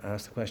and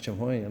ask the question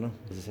why.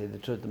 As I say, the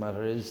truth of the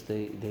matter is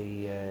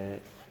the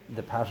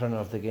pattern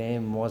of the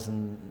game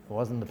wasn't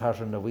the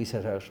pattern that we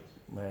set out,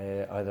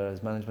 either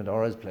as management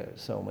or as players.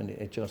 So I mean,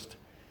 it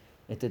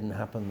didn't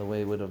happen the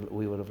way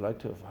we would have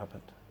liked to have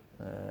happened.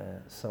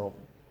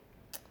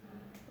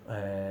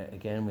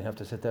 Again, we have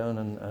to sit down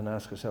and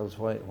ask ourselves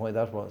why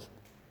that was.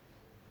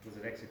 Was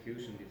it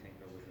execution, do you think,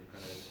 or was it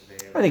kind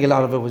of? I think a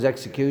lot of it was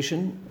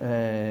execution.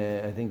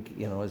 I think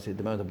the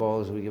amount of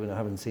balls we given. I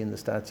haven't seen the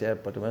stats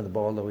yet, but the amount of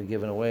ball that we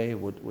given away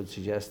would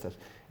suggest that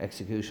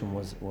execution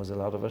was a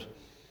lot of it.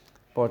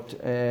 But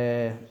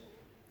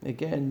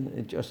again,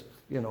 it just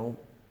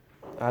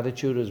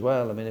attitude as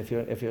well. I mean,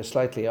 if you're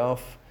slightly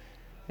off,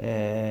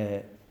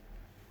 I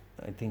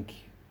think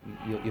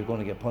you're going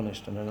to get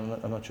punished, and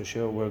I'm not so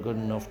sure we're good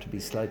enough to be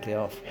slightly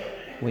off.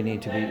 We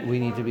need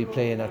to be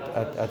playing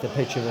at the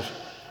pitch of it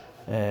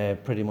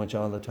pretty much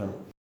all the time.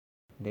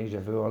 Deja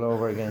vu all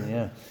over again,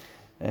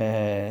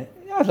 yeah.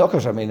 Look,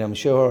 I mean, I'm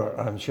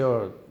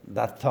sure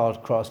that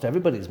thought crossed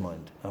everybody's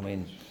mind. I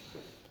mean,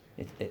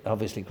 it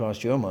obviously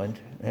crossed your mind.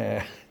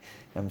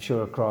 I'm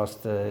sure it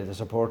crossed the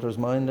supporters'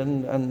 mind,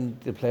 and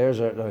the players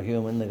are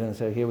human. They're going to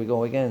say, "Here we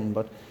go again."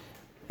 But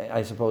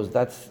I suppose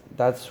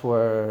that's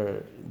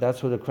where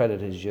the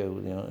credit is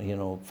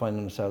due.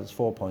 Finding themselves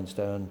 4 points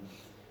down,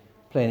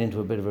 playing into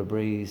a bit of a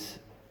breeze,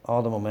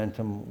 all the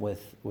momentum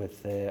with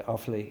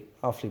Offaly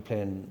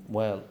playing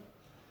well,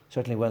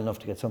 certainly well enough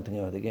to get something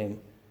out of the game,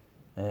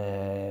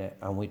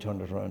 and we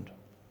turned it around.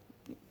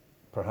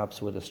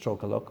 Perhaps with a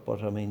stroke of luck,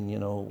 but I mean,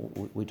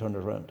 we turned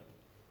it around,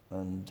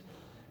 and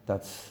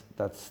that's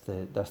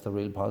the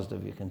real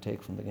positive you can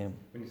take from the game.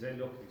 When you say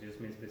luck, did you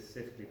just mean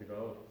specifically the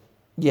goal?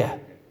 Yeah.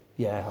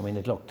 Yeah, I mean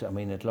it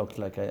looked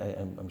like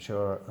I'm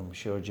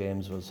sure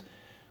James was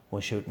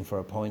shooting for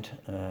a point,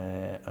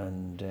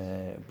 and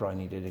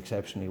Bryony did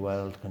exceptionally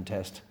well to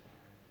contest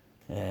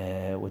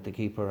with the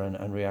keeper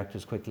and react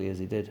as quickly as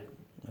he did.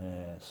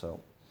 So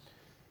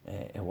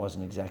it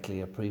wasn't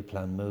exactly a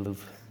pre-planned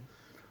move.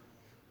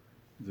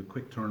 There's a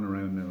quick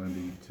turnaround now,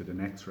 Andy, to the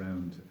next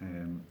round.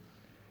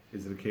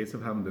 Is it a case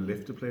of having to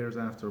lift the players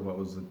after what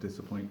was a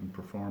disappointing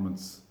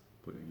performance,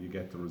 but you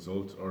get the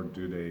result, or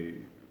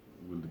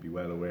will they be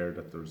well aware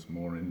that there's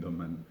more in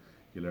them and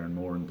you learn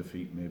more in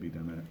defeat maybe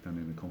than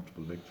in a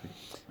comfortable victory?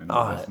 I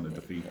know less in a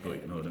defeat,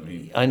 but you know what I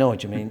mean. I know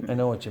what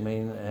you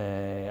mean.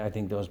 I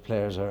think those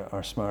players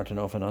are smart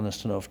enough and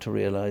honest enough to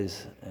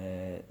realise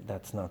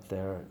that's not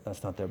their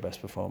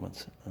best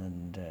performance,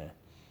 and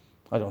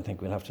I don't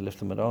think we'll have to lift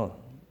them at all.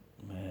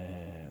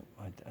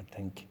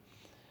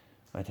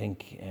 I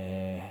think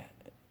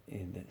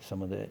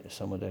some of the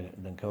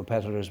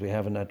competitors we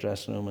have in that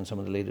dressing room and some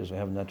of the leaders we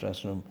have in that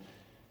dressing room,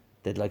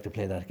 they'd like to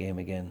play that game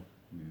again.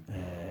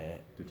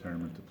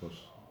 Determined to put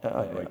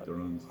right the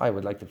runs. I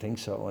would like to think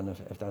so, and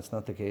if that's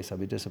not the case, I'll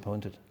be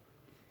disappointed.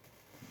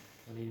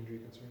 Any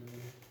injury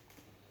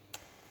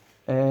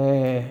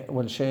concern?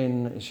 Well,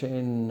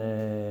 Shane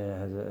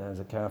has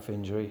a calf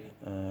injury.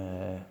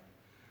 Graham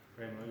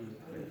Ryan,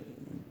 was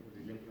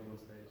he limping at one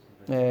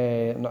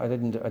stage? No, I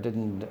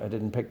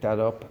didn't pick that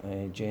up.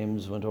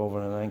 James went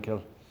over an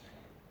ankle.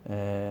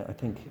 I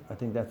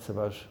think that's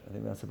about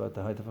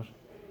the height of it.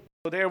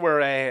 So there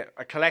were a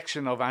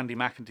collection of Andy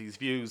McEntee's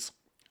views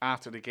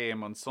after the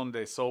game on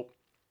Sunday. So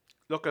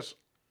look at,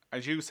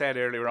 as you said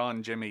earlier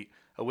on, Jimmy,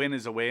 a win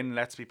is a win.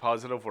 Let's be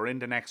positive. We're in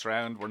the next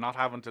round. We're not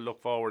having to look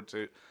forward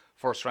to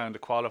first round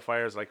of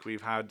qualifiers like we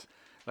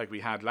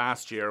had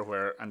last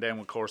year, and then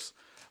of course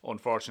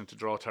unfortunate to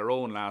draw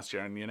Tyrone last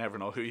year, and you never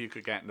know who you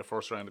could get in the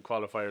first round of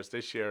qualifiers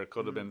this year. It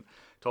could have been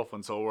a tough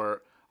one. So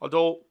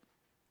although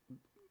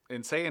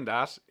in saying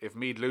that, if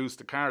Meath lose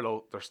to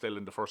Carlow, they're still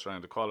in the first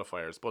round of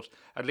qualifiers. But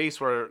at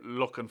least we're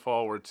looking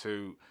forward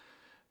to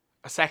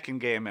a second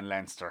game in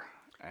Leinster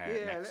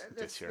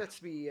this year. Let's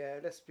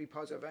be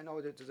positive. I know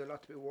that there's a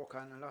lot to work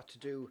on, a lot to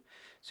do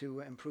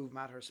to improve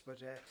matters.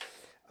 But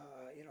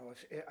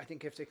I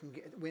think if they can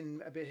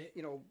win a bit,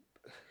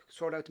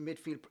 sort out the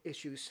midfield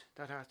issues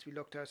that has to be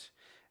looked at,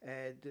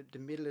 the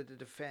middle of the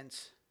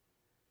defence,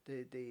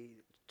 the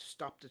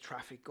stop the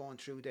traffic going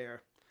through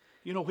there.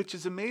 Which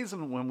is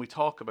amazing when we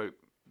talk about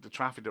the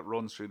traffic that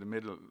runs through the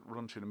middle of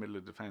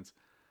defence.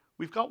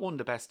 We've got one of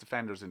the best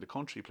defenders in the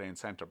country playing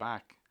centre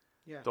back,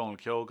 Donald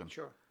Keoghan.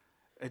 Sure.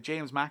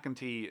 James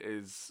McEntee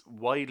is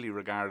widely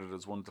regarded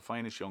as one of the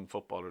finest young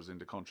footballers in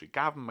the country.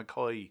 Gavin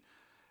McCoy,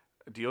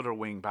 the other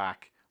wing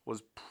back,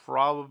 was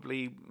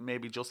probably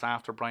maybe just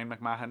after Brian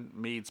McMahon,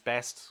 Meath's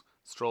best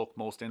 /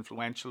 most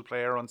influential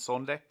player on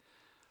Sunday.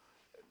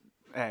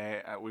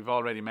 We've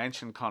already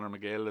mentioned Conor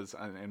McGill is,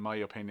 in my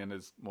opinion,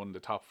 is one of the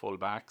top full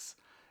backs.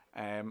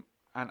 And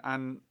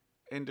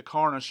in the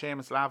corner,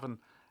 Seamus Lavin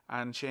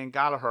and Shane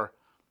Gallagher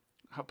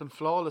have been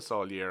flawless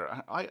all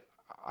year. I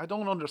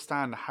don't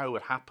understand how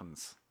it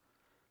happens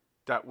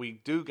that we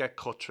do get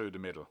cut through the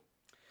middle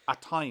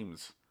at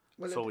times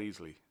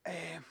easily.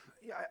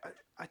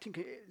 I think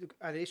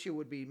an issue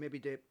would be maybe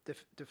the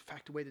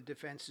fact the way the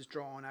defence is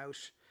drawn out,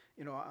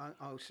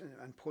 out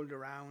and pulled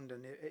around,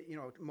 and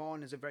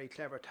Mon is a very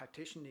clever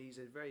tactician. He's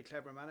a very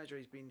clever manager.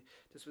 He's been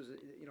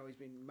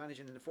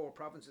managing in the 4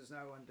 provinces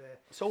now, and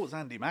so was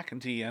Andy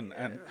McEntee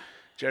and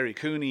Jerry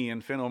Cooney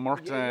and Finn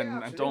O'Murta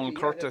and Donald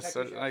Curtis.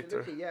 But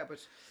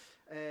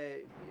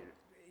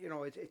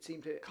it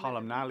seemed to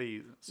Colm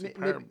Nally,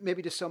 superb.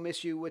 Maybe there's some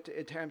issue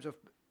in terms of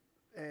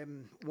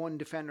one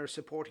defender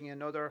supporting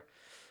another.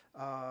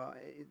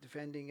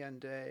 Defending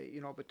and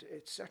but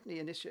it's certainly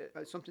an issue,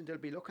 something they'll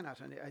be looking at,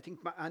 and I think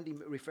Andy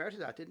referred to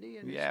that, didn't he?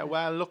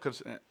 Well, look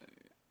at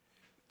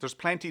there's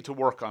plenty to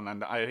work on,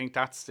 and I think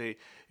that's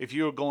if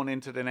you're going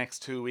into the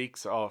next 2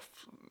 weeks off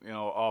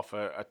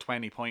a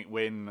 20-point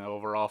win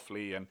over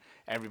Offaly, and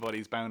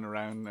everybody's bound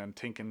around and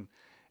thinking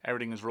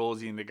everything is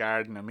rosy in the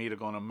garden, and Meath are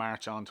going to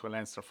march on to a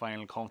Leinster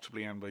final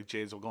comfortably, and by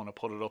Jays we're going to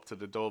put it up to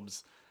the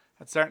Dubs.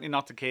 That's certainly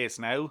not the case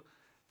now.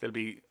 They'll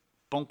be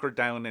bunkered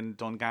down in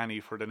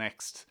Dunganny for the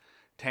next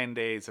 10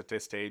 days at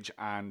this stage,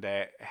 and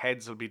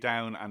heads will be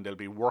down, and they'll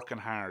be working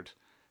hard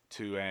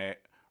to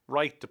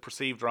right the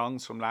perceived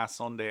wrongs from last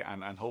Sunday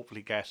and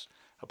hopefully get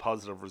a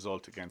positive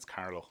result against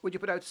Carlow. Would you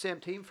put out the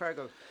same team,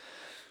 Fergal?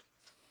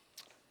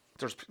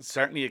 There's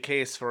certainly a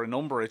case for a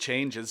number of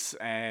changes.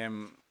 I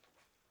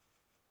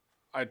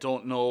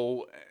don't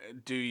know,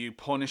 do you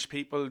punish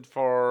people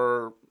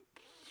for,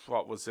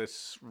 what was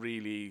it,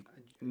 really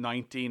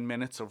 19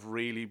 minutes of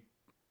really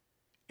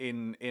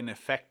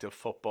ineffective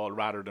football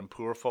rather than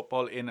poor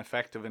football?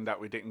 Ineffective in that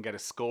we didn't get a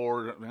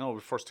score.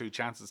 The first 2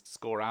 chances to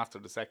score after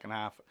the second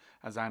half,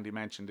 as Andy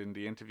mentioned in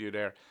the interview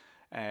there.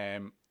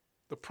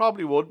 There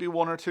probably would be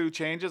 1 or 2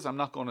 changes. I'm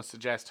not going to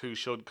suggest who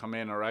should come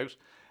in or out.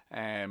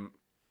 I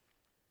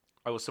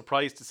was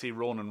surprised to see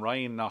Ronan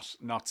Ryan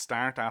not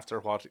start after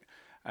what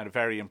a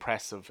very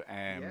impressive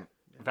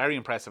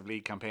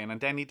league campaign, and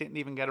then he didn't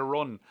even get a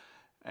run.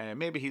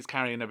 Maybe he's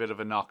carrying a bit of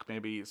a knock.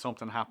 Maybe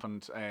something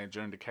happened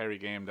during the Kerry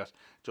game that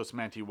just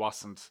meant he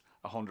wasn't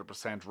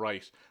 100%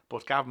 right.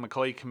 But Gavin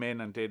McCoy came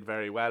in and did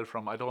very well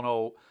from. I don't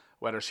know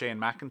whether Shane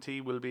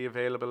McEntee will be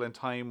available in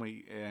time.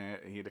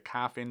 He had a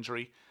calf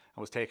injury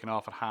and was taken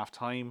off at half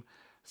time.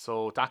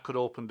 So that could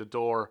open the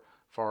door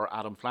for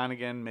Adam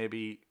Flanagan.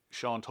 Maybe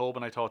Sean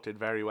Tobin, I thought, did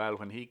very well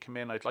when he came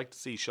in. I'd like to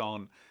see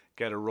Sean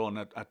get a run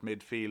at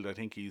midfield. I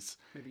think he's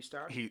Maybe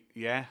start.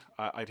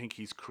 I think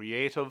he's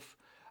creative.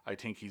 I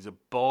think he's a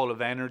ball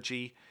of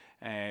energy.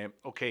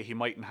 Okay, he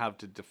mightn't have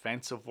the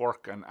defensive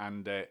work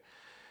and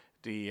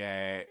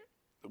the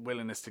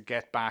willingness to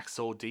get back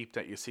so deep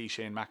that you see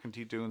Shane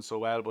McEntee doing so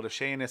well. But if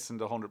Shane isn't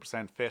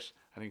 100% fit,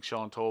 I think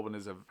Sean Tobin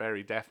is a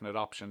very definite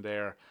option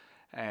there.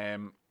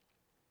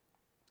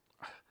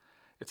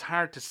 It's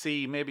hard to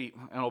see. Maybe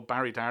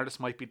Barry Dardis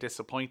might be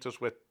disappointed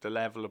with the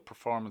level of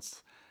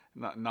performance,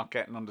 not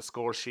getting on the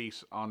score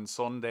sheet on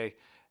Sunday.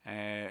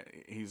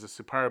 He's a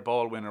superb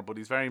ball winner, but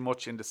he's very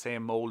much in the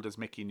same mould as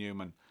Mickey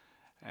Newman.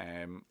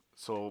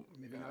 So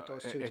Maybe not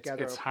those two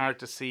together. It's hard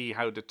to see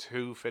how the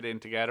two fit in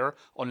together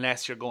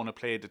unless you're going to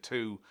play the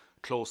two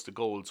close to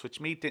goals,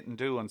 which Meath didn't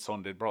do on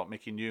Sunday. They brought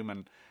Mickey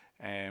Newman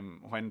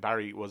when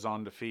Barry was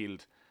on the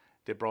field.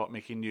 They brought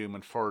Mickey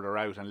Newman further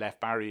out and left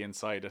Barry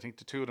inside. I think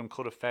the two of them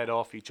could have fed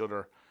off each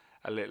other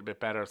a little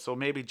bit better. So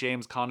maybe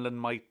James Conlon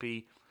might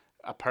be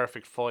a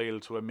perfect foil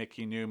to a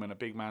Mickey Newman, a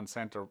big man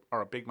centre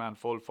or a big man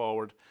full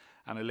forward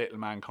and a little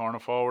man corner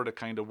forward. It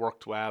kind of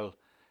worked well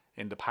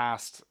in the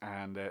past,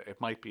 and it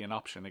might be an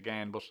option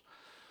again. But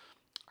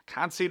I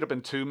can't see there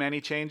been too many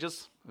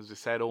changes. As I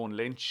said, Owen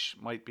Lynch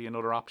might be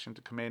another option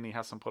to come in. He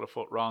hasn't put a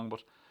foot wrong,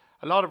 but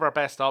a lot of our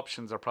best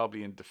options are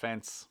probably in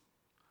defence.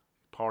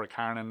 Pádraig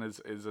Harnan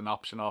is an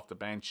option off the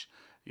bench.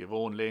 You have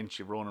Owen Lynch,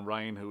 you have Ronan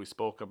Ryan, who we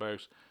spoke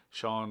about,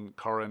 Sean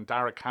Curran.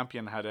 Derek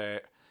Campion had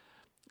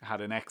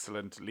an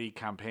excellent league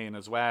campaign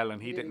as well,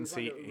 and he didn't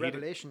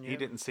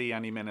see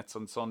any minutes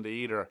on Sunday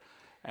either.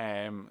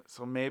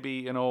 So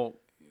maybe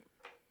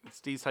it's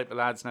these type of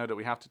lads now that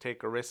we have to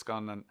take a risk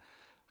on, and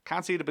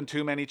can't see there have been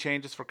too many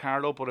changes for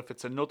Carlow. But if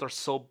it's another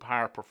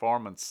subpar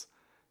performance,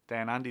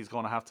 then Andy's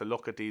going to have to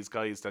look at these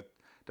guys that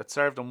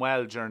served him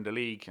well during the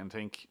league and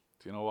think,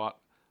 do you know what?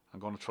 I'm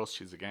going to trust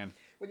you again.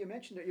 Well, you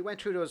mentioned that you went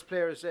through those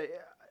players,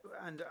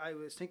 and I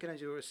was thinking as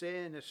you were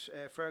saying it,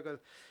 Fergal,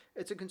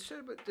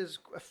 there's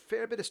a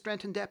fair bit of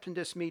strength and depth in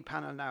this Meath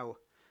panel now,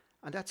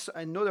 and that's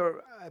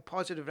another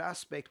positive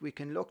aspect we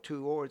can look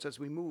towards as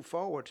we move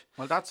forward.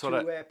 Well, that's what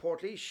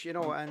Portlaoise,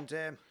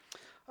 and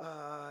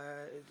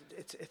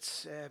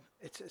it's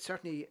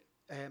certainly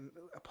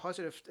a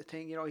positive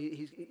thing.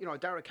 He's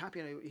Derek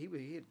Campion,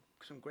 he had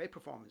some great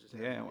performances.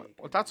 Yeah,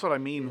 well, that's what I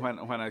mean when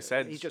I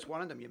said he's just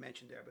one of them you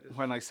mentioned there. But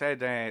when I said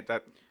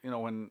that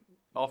when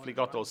Offaly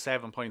got those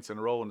 7 points in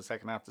a row in the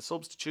second half, the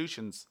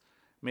substitutions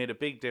made a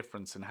big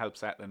difference and helped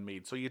settling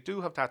Meath. So you do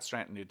have that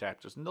strength in your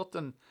depth. There's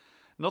nothing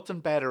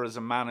better as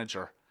a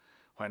manager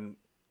when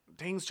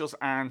things just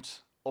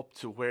aren't up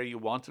to where you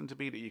want them to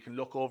be, that you can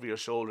look over your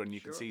shoulder and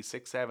you can see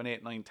 6, 7,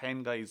 8, 9,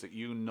 10 guys that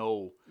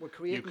you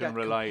creating can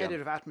rely on.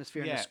 Competitive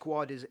atmosphere in the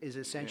squad is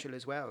essential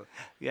as well.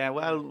 Yeah,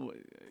 well,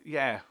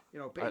 yeah.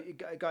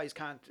 Guys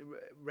can't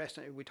rest.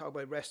 We talk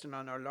about resting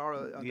on our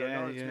laurels.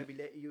 Maybe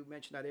you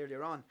mentioned that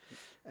earlier on,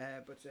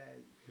 but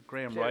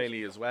Graham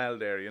Riley as well.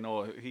 There,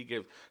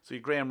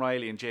 Graham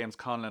Riley and James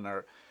Conlon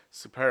are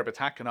superb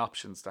attacking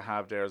options to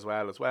have there as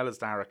well as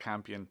Dara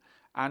Campion,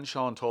 and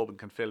Sean Tobin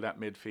can fill that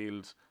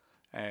midfield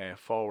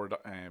forward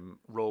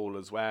role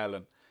as well.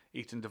 And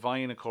Ethan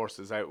Devine, of course,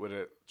 is out with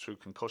it through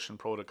concussion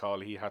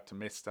protocol. He had to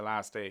miss the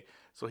last day,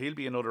 so he'll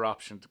be another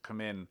option to come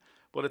in.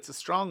 But it's a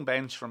strong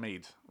bench for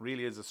Meath.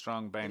 Really is a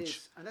strong bench. It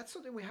is. And that's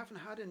something we haven't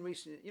had in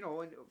recent,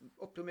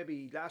 up to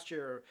maybe last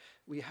year,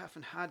 we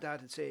haven't had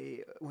that, I'd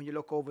say, when you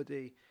look over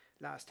the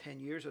last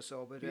 10 years or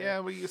so. But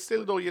well,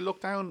 you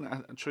look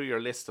down through your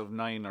list of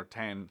 9 or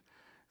 10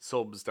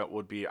 subs that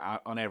would be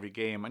on every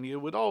game, and you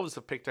would always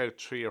have picked out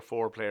 3 or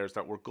 4 players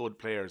that were good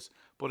players.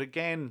 But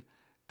again,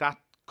 that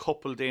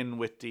coupled in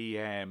with the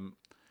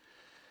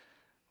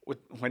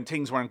when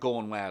things weren't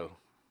going well.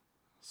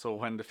 So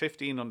when the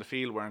 15 on the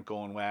field weren't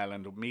going well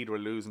and the Meath were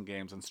losing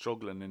games and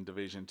struggling in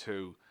Division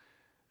 2,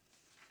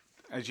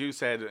 as you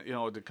said,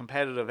 the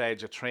competitive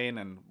edge of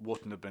training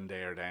wouldn't have been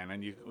there then,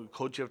 and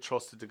could you have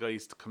trusted the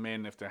guys to come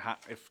in if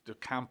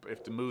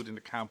the mood in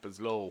the camp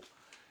is low?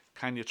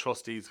 Can you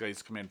trust these guys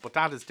to come in? But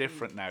that is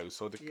different now.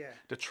 So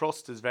the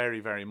trust is very,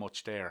 very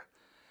much there.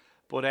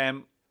 But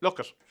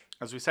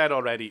as we said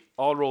already,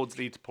 all roads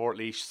lead to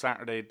Portlaoise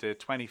Saturday, the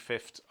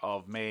 25th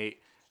of May,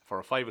 for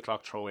a 5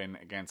 o'clock throw-in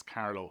against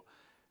Carlow.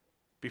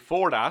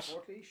 Before that,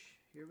 Portlaoise,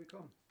 here we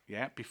come.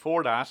 Yeah,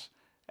 before that,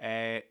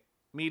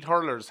 Meath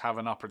hurlers have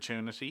an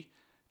opportunity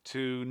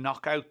to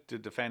knock out the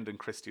defending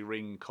Christy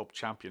Ring Cup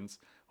champions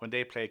when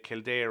they play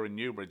Kildare in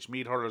Newbridge.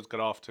 Meath hurlers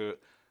got off to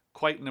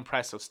quite an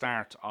impressive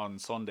start on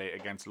Sunday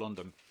against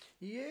London.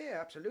 Yeah,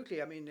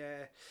 absolutely. I mean,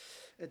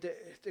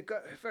 they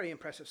got a very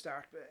impressive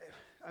start.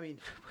 I mean,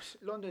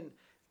 London,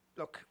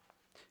 look,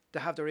 they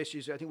have their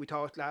issues. I think we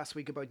talked last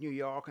week about New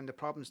York and the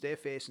problems they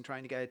face in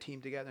trying to get a team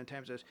together in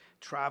terms of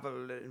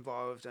travel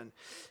involved and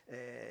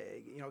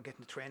getting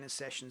the training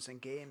sessions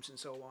and games and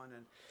so on.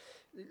 And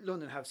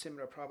London have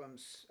similar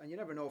problems, and you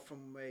never know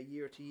from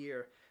year to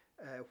year.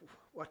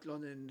 what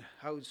London,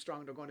 how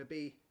strong they're going to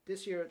be.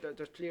 This year,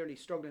 they're clearly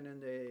struggling,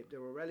 and they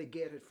were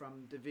relegated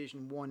from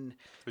Division 1.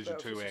 Division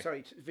 2A.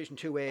 Sorry, Division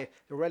 2A. They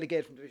were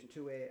relegated from Division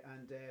 2A,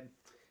 and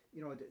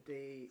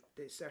they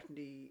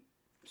certainly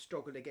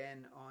struggled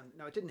again on.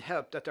 Now, it didn't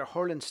help that their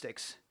hurling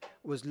sticks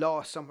was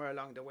lost somewhere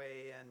along the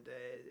way, and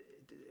they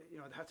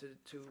had to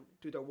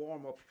do their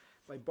warm up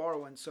by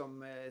borrowing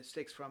some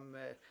sticks from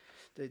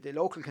the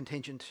local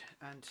contingent,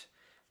 and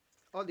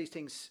all these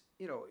things,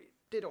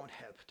 they don't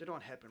help. They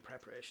don't help in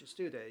preparations,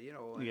 do they?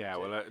 Yeah,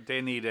 well,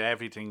 they need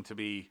everything to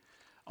be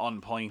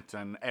on point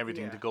and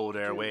everything to go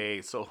their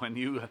way. So when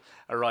you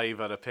arrive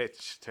at a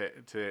pitch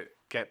to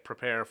get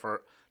prepared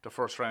for the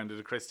first round of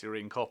the Christy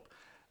Ring Cup,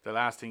 the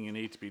last thing you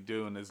need to be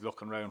doing is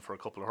looking around for a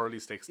couple of hurley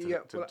sticks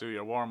to do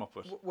your warm up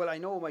with. Well, I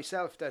know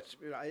myself that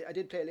I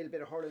did play a little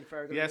bit of hurling.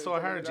 Yeah, so I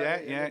heard.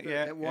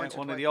 Yeah.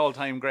 One of the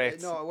all-time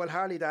greats. No, well,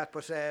 hardly that,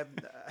 but.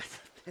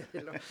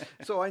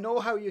 So I know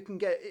how you can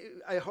get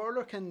a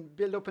hurler can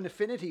build up an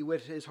affinity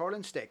with his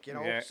hurling stick,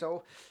 Yeah.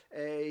 So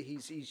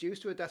he's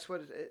used to it. That's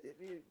what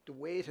the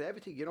weight and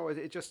everything,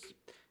 it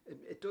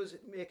does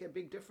make a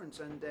big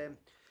difference. And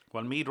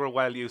well, Meath were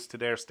well used to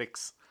their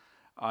sticks.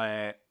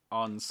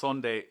 On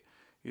Sunday,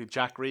 you had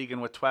Jack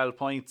Regan with 12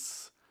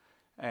 points,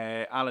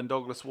 Alan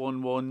Douglas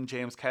 1-1,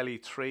 James Kelly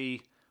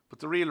 3. But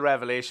the real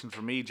revelation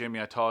for me, Jimmy,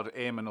 I thought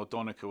Eamon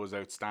O'Donoghue was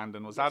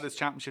outstanding. Was that his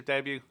championship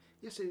debut?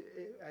 Yes,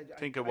 I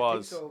think it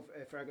was. I think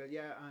so, Fergal,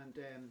 yeah,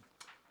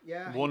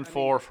 and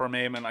 1-4 from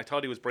Eamon. I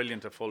thought he was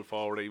brilliant at full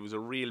forward. He was a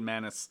real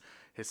menace.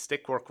 His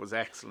stick work was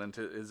excellent.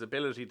 His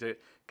ability to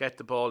get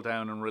the ball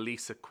down and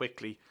release it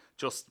quickly.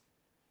 Just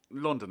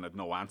London had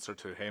no answer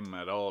to him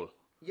at all.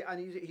 Yeah, and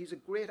he's a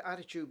great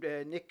attitude.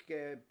 Nick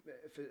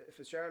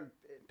Fitzgerald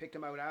picked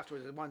him out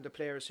afterwards. One of the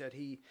players said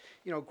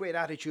great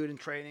attitude in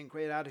training,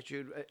 great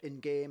attitude in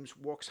games,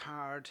 works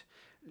hard,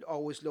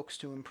 always looks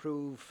to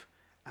improve.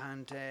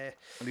 And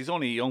he's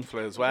only a young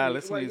fella as well,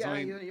 isn't he? He's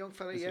only a young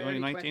fella. He's Yeah, only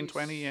 19,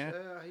 20, yeah.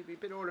 He'd be a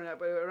bit older than that,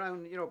 but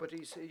around, but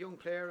he's a young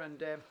player,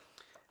 and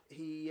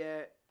he.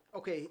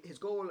 His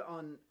goal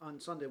on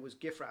Sunday was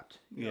gift wrapped.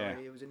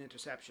 It was an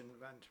interception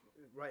and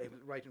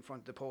right in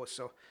front of the post.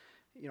 So,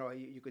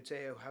 you could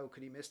say how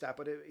could he miss that?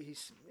 But he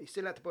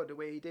still had to put it the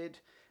way he did,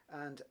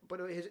 but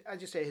as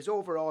you say, his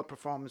overall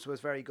performance was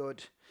very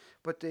good.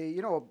 But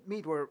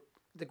Meath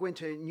they go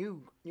into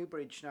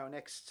Newbridge now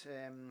next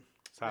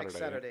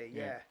Saturday.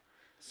 Yeah.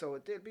 So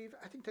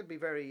I think they'll be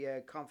very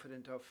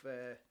confident of.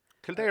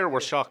 Kildare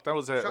were shocked. That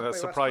was a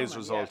surprise West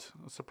result.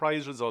 Yeah. A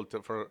surprise result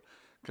for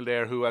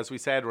Kildare, who, as we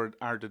said,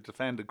 are the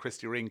defended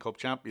Christy Ring Cup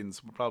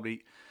champions. Were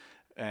probably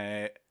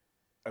a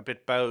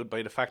bit bowed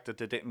by the fact that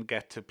they didn't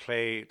get to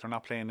play. They're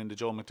not playing in the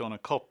Joe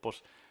McDonagh Cup,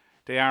 but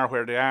they are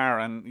where they are,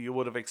 and you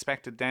would have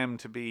expected them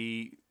to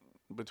be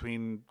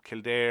between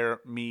Kildare,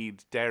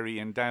 Meath, Derry,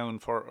 and Down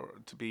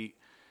to be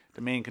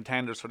the main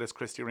contenders for this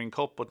Christy Ring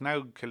Cup. But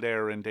now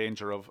Kildare are in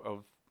danger of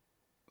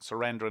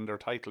surrendering their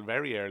title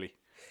very early.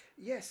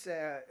 Yes,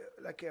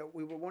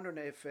 we were wondering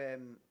if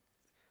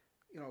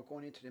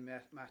going into the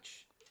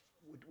match,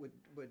 would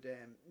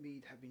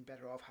Meath have been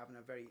better off having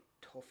a very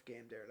tough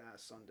game there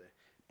last Sunday?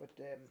 But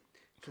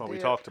what we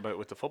talked about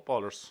with the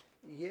footballers.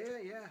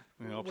 Yeah.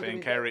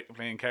 Playing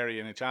Kerry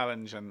in a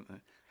challenge,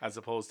 and as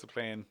opposed to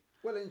playing.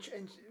 Well, in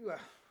terms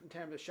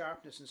of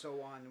sharpness and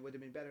so on, it would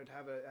have been better to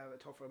have a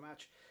tougher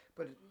match.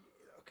 But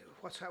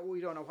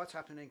we don't know what's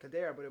happening in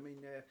Kildare. But I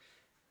mean,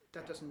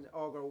 that doesn't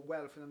augur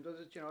well for them, does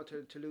it?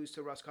 To lose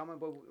to Roscommon.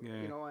 But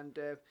and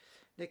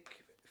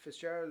Nick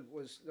Fitzgerald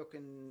was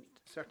looking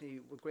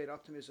certainly with great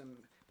optimism.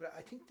 But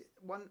I think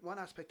one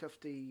aspect of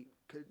the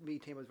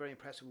Meath team was very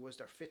impressive was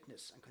their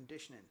fitness and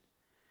conditioning.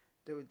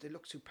 They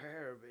looked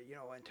superb,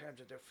 in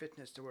terms of their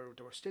fitness. They were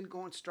still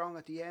going strong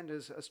at the end,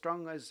 as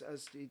strong as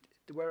they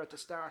were at the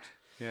start.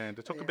 Yeah,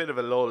 they took a bit of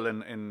a lull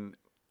in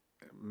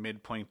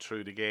midpoint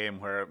through the game,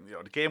 where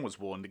the game was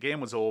won. The game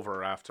was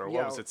over after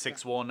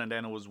 6-1, and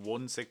then it was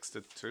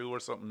 1-6-2 or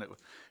something. The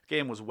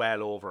game was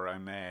well over,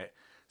 and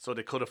so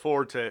they could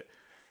afford to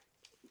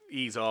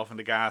ease off on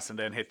the gas and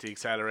then hit the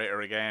accelerator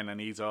again, and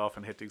ease off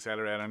and hit the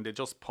accelerator, and they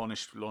just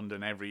punished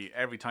London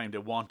every time they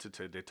wanted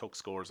to. They took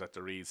scores at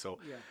their ease. So,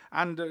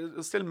 and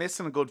they're still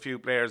missing a good few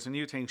players. And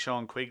you think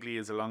Sean Quigley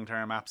is a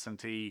long-term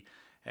absentee.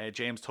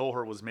 James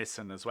Toher was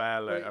missing as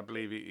well. I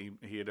believe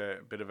he had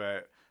a bit of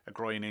a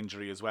groin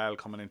injury as well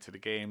coming into the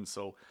game.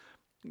 So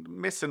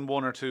missing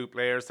one or two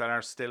players that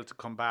are still to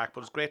come back.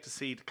 But it's great to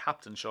see the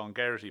captain Sean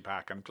Geraghty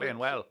back and playing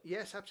well.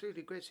 Yes,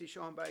 absolutely great to see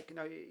Sean back.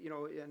 Now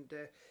and.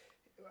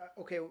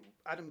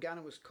 Adam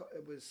Gannon was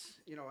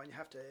and you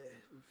have to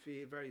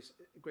feel very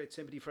great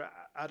sympathy for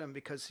Adam,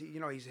 because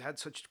he's had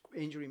such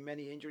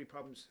many injury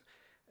problems,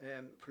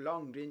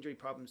 prolonged injury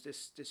problems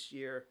this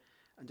year,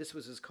 and this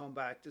was his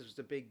comeback. This was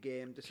the big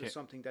game. This was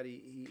something that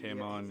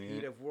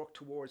he'd have worked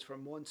towards for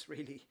months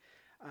really,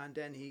 and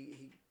then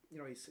he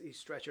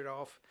stretchered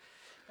off.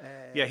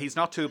 He's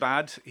not too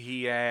bad.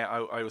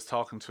 I was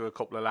talking to a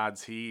couple of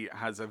lads. He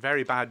has a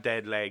very bad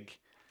dead leg.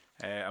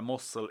 A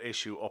muscle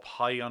issue up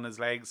high on his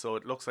leg, so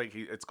it looks like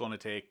it's going to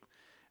take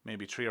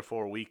maybe 3 or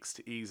 4 weeks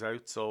to ease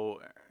out.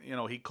 So,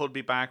 he could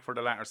be back for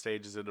the latter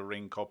stages of the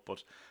Ring Cup,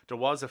 but there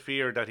was a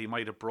fear that he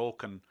might have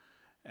broken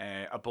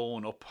a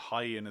bone up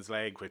high in his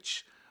leg,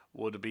 which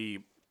would be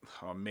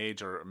a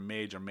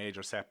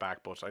major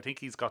setback. But I think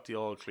he's got the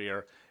all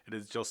clear. It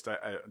is just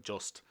a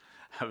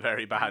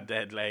very bad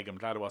dead leg. I'm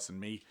glad it wasn't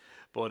me.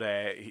 But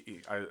I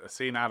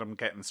seen Adam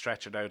getting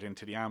stretchered out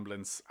into the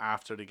ambulance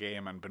after the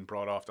game and been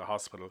brought off to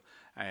hospital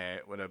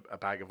with a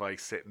bag of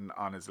ice sitting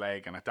on his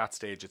leg. And at that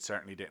stage, it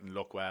certainly didn't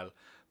look well.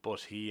 But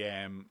he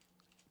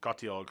got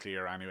the all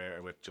clear anyway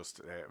with just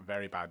a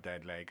very bad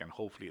dead leg. And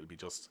hopefully it'll be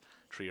just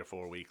 3 or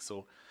 4 weeks.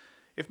 So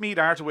if Meath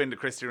are to win the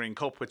Christy Ring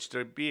Cup, which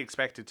they'll be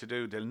expected to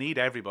do, they'll need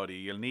everybody.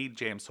 You'll need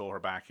James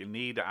Soher back. You'll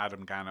need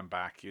Adam Gannon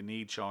back. You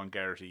need Sean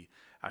Geraghty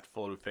at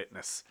full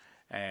fitness.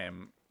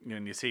 And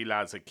you see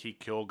lads like Keith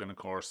Kyogan, of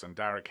course, and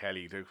Dara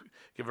Kelly to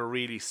give a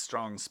really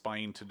strong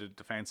spine to the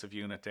defensive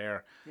unit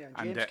there. Yeah,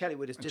 James Kelly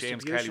with his James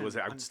distribution. Kelly was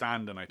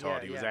outstanding, I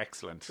thought. He was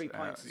excellent. 3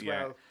 points as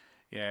well.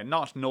 Yeah,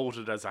 not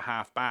noted as a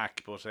half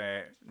back, but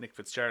Nick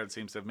Fitzgerald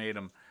seems to have made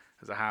him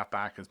as a half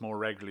back. Is more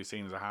regularly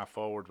seen as a half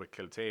forward with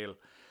Kiltale.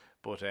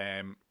 But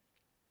Gavin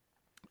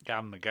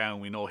McGowan,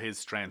 we know his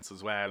strengths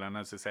as well. And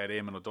as I said,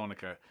 Eamon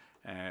O'Donoghue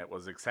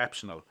was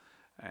exceptional.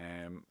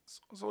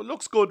 So it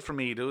looks good for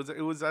Meath.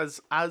 It was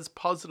as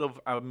positive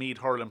a Meath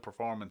hurling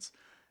performance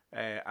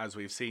as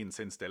we've seen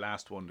since they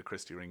last won the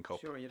Christy Ring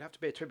Cup. Sure, you'd have to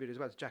pay a tribute as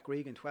well to Jack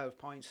Regan, 12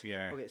 points.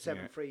 Yeah, okay,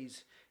 7 yeah.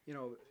 frees.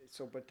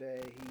 So but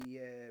he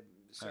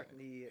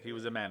certainly he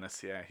was a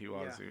menace. Yeah, he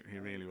was. Yeah. He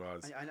really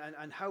was.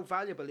 And how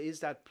valuable is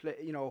that?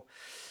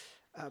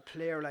 A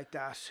player like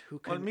that who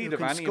can,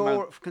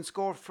 can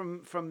score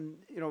from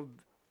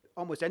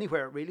almost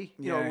anywhere, really.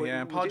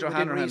 Podge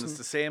O'Hanrahan is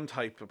the same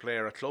type of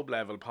player at club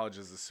level. Podge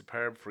is a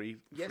superb free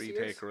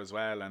taker as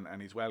well,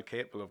 and he's well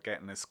capable of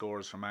getting his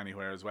scores from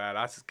anywhere as well.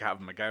 That's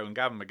Gavin McGowan.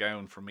 Gavin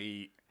McGowan, for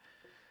me,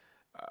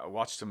 I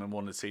watched him in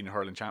one of the senior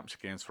hurling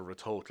championship games for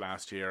Ratoath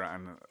last year,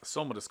 and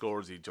some of the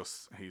scores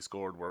he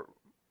scored were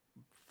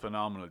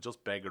phenomenal,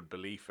 just beggared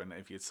belief. And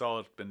if you saw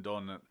it been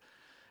done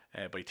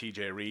by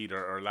TJ Reid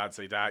or lads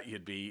like that,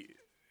 you'd be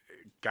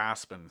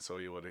gasping. So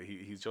you would.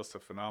 He's just a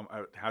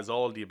phenomenal. Has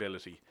all the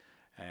ability.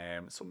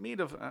 So Meath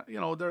have,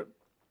 there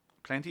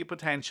plenty of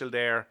potential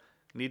there.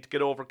 Need to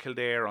get over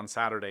Kildare on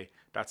Saturday.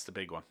 That's the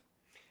big one.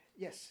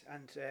 Yes,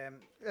 and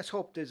let's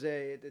hope the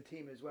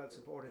team is well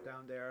supported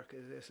down there,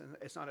 because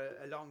it's not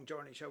a long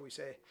journey, shall we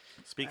say.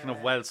 Speaking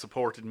of well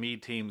supported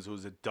Meath teams, there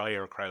was a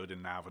dire crowd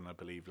in Navan, I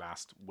believe,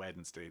 last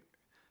Wednesday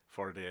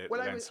for the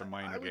Leinster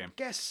minor game. I would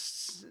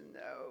guess,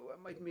 no,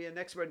 I mightn't be an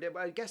expert there,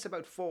 but I guess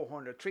about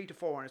 400, 300 to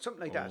 400,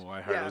 something like that. Oh,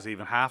 I heard it was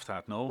even half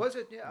that, no? Was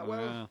it? Yeah,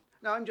 well,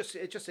 no, it's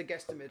just a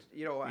guesstimate,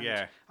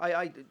 and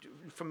I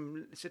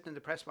from sitting in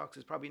the press box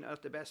is probably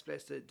not the best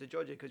place to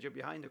judge it, because you're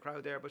behind the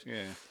crowd there,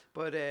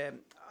 but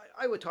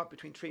I would talk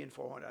between 300 and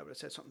 400, I would have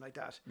said something like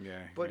that.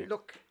 Yeah. But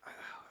look,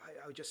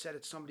 I just said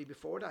it to somebody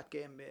before that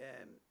game,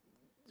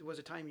 there was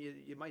a time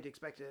you might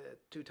expect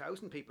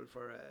 2,000 people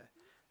for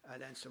a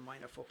Leinster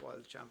Minor Football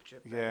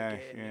Championship.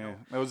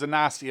 It was a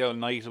nasty old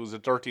night. It was a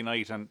dirty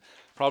night, and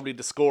probably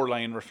the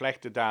scoreline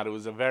reflected that. It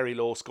was a very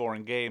low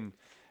scoring game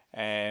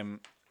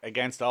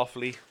against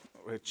Offaly,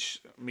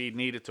 which Meath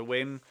needed to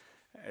win.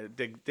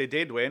 They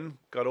did win,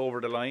 got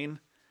over the line.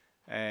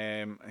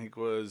 I think it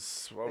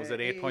was,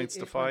 8 points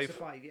to 5? 8 points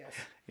to 5, yes.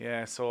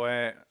 Yeah, so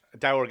a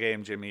dour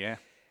game, Jimmy, yeah?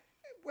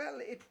 Well,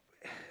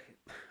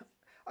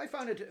 I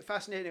found it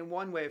fascinating in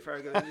one way,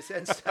 Fergal, in the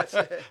sense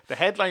that the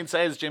headline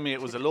says, Jimmy,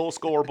 it was a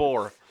low-score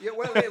bore. Yeah,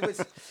 well, it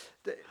was,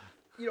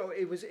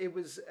 it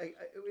was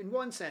in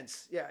one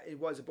sense, it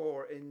was a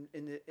bore in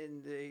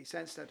the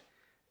sense that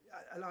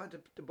a lot of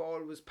the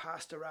ball was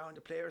passed around,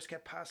 the players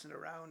kept passing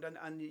around,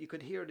 and you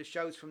could hear the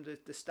shouts from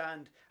the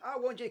stand,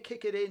 won't you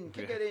kick it in,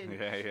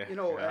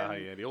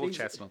 Yeah. The old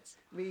chestnuts.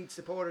 Meath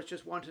supporters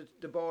just wanted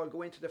the ball,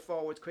 go into the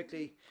forwards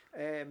quickly.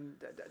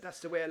 That's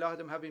the way a lot of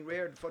them have been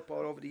reared in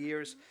football over the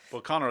years.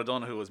 But Conor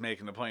O'Donoghue was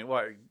making the point,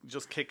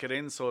 just kick it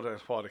in so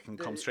that it can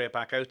come straight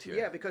back out to you.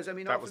 Yeah, because I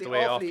mean, that was the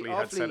way Offaly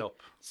had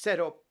set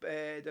up.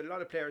 There are a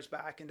lot of players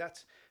back, and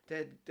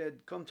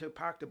they'd come to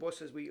park the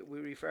bus, as we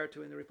referred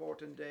to in the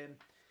report, and then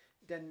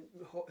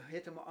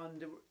hit them on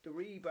the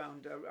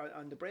rebound,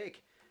 on the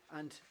break,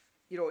 and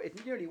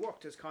it nearly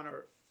worked, as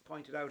Conor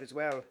pointed out as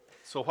well.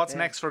 So what's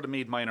next for the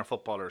Meath minor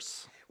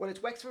footballers? Well,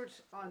 it's Wexford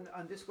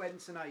on this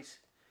Wednesday night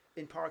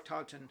in Park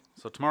Talton.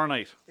 So tomorrow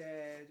night?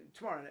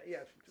 Tomorrow night,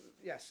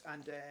 yes,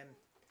 and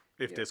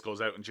if this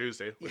goes out on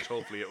Tuesday, which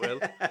hopefully it will.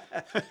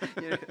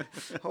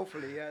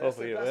 Hopefully, yeah.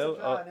 Hopefully it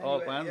will. All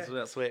plans. So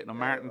that's waiting on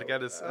Martin to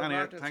get us.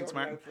 Anyway, thanks,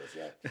 Martin.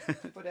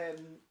 But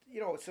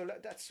so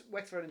that's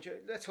Wexford, and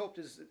let's hope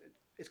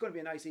it's going to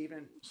be a nice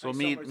evening. So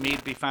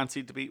Meath be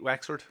fancied to beat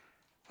Wexford?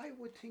 I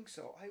would think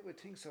so.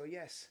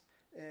 Yes.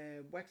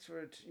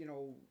 Wexford,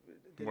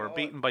 were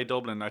beaten by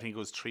Dublin. I think it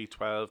was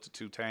 3-12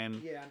 to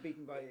 2-10. Yeah, and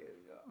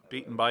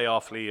beaten by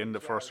Offaly in the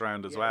first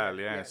round as well.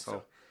 Yeah.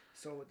 So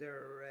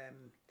they're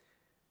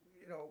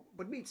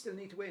but Meath still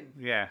need to win.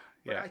 Yeah.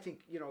 But I think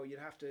you'd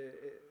have to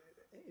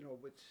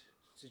with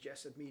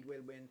suggest that Meath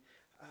will win.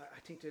 I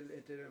think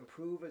they'll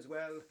improve as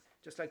well,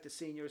 just like the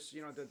seniors.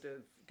 You know,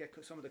 they'll get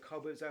some of the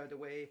cobwebs out of the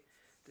way,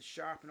 to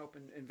sharpen up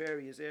in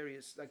various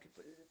areas. Like,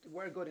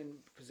 we're good in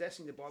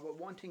possessing the ball, but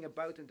one thing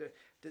about them,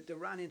 they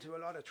ran into a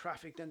lot of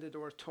traffic. Then there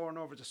were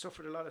turnovers. They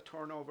suffered a lot of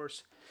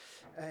turnovers,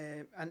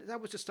 and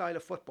that was the style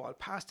of football: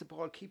 pass the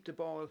ball, keep the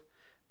ball.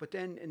 But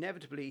then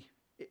inevitably,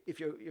 if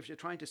you're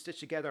trying to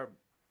stitch together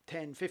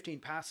 10, 15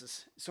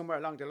 passes somewhere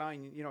along the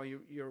line, you know,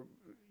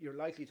 you're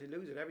likely to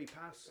lose it every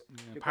pass.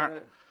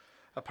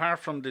 Apart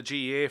from the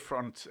GA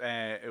front,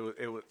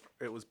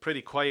 it was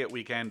pretty quiet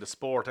weekend of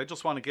sport. I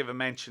just want to give a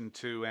mention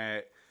to.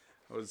 I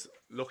was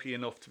lucky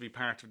enough to be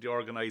part of the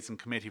organising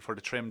committee for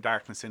the Trim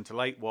Darkness into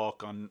Light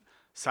walk on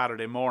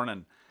Saturday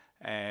morning.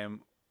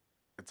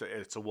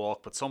 It's a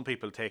walk, but some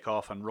people take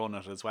off and run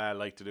it as well.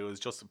 Like to do. It's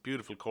just a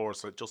beautiful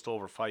course, just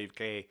over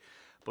 5k.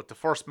 But the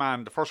first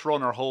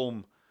runner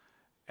home,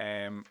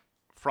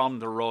 from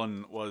the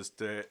run was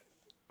the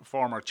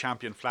former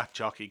champion flat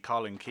jockey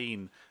Colin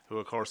Keane, who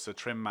of course is a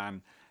Trim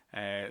man.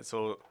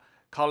 So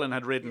Colin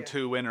had ridden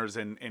 2 winners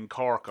in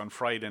Cork on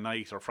Friday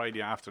night or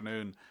Friday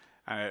afternoon.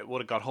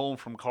 Would have got home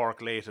from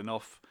Cork late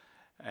enough.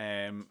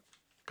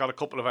 Got a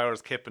couple of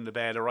hours kip in the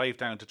bed, arrived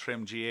down to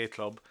Trim GA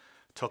Club,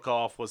 took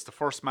off, was the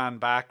first man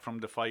back from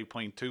the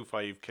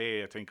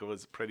 5.25k. I think it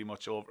was pretty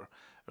much over.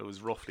 It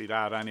was roughly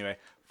that anyway.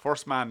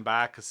 First man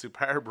back, a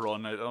superb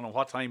run. I don't know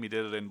what time he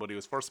did it in, but he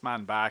was first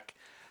man back.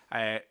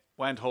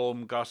 Went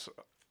home, got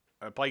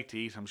a bite to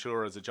eat. I'm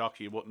sure as a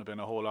jockey it wouldn't have been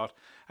a whole lot,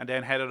 and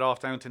then headed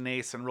off down to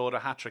Naas and rode a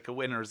hat-trick of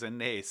winners in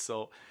Naas.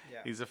 So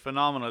he's a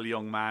phenomenal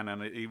young man,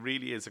 and he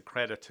really is a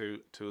credit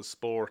to his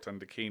sport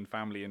and the Keane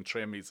family in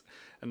Trim. He's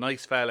a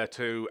nice fella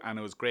too, and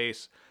it was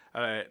great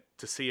to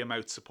see him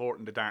out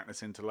supporting the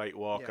Darkness into Light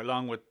walk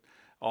along with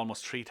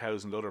almost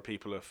 3,000 other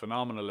people. A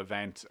phenomenal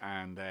event,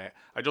 and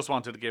I just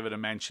wanted to give it a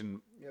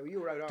mention. Yeah,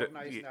 you were out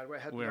organising that.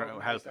 We're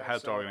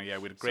helped organising. Yeah,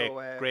 we had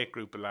a great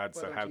group of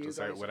lads that helped us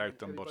out without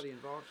them. But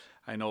involved.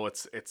 I know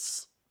it's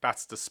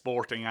that's the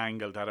sporting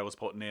angle that I was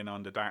putting in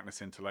on the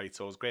Darkness into Light.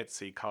 So it was great to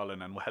see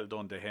Colin, and well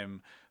done to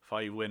him.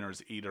 5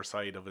 winners either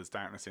side of his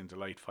Darkness into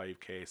Light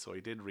 5k. So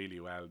he did really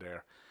well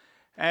there.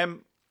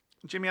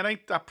 Jimmy, I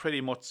think that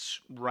pretty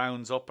much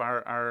rounds up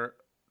our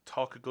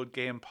Talk a Good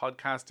Game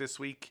podcast this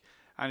week.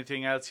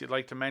 Anything else you'd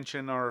like to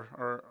mention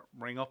or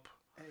bring up?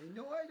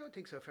 No, I don't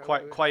think so.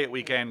 Quiet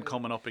weekend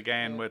coming up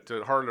again, with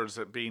the hurlers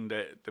being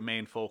the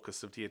main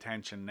focus of the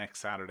attention next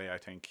Saturday, I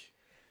think.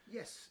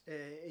 Yes,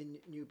 in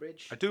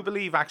Newbridge. I do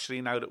believe, actually,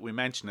 now that we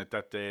mention it,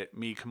 that the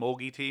Meath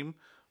Camogie team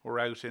were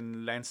out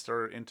in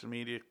Leinster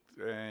intermediate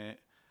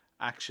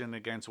action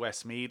against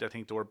Westmeath. I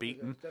think they were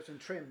beaten. That's in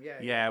Trim, yeah.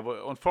 Yeah,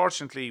 but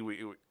unfortunately,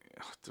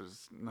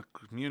 there's no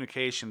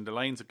communication. The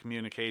lines of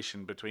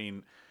communication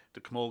between the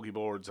camogie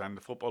boards and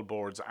the football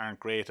boards aren't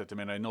great at the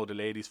minute. I know the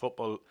ladies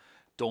football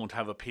don't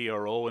have a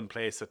PRO in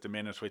place at the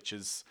minute, which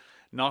is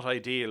not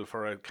ideal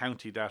for a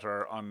county that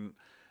are on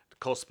the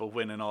cusp of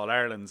winning All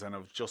Irelands and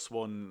have just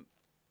won,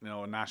 you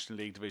know, a National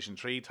League Division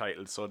 3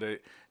 title. So they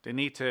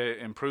need to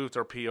improve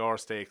their PR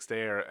stakes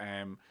there.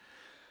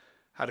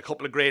 Had a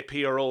couple of great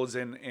PROs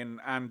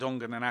in Anne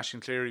Dungan and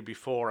Aisling Cleary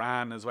before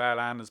Anne as well.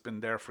 Anne has been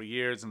there for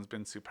years and has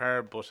been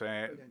superb, but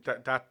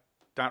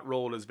that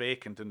role is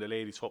vacant in the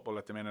ladies football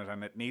at the minute,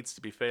 and it needs to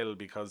be filled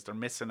because they're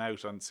missing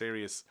out on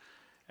serious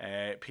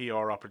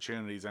PR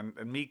opportunities. And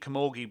Meath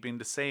Camogie being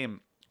the same,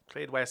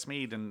 played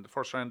Westmeath in the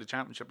first round of the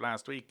championship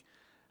last week,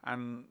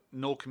 and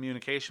no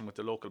communication with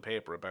the local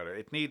paper about it.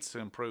 It needs to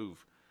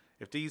improve.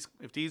 If these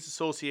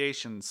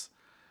associations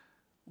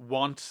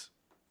want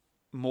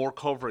more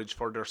coverage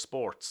for their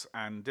sports,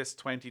 and this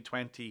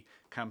 2020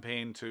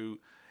 campaign to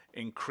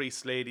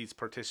increase ladies'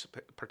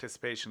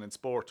 participation in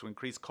sport, to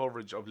increase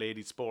coverage of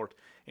ladies' sport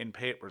in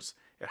papers,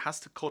 it has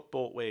to cut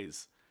both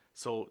ways.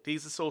 So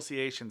these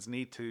associations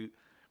need to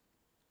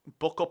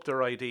book up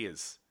their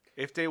ideas.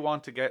 If they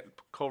want to get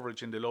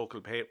coverage in the local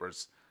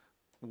papers,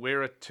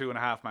 we're a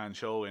 2.5-man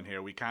show in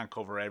here. We can't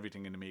cover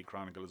everything in the Meath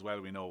Chronicle as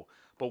well, we know,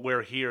 but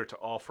we're here to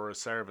offer a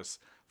service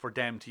for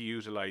them to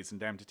utilise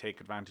and them to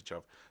take advantage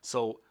of.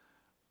 So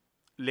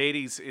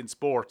ladies in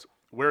sport,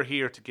 we're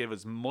here to give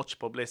as much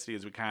publicity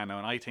as we can now,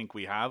 and I think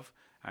we have.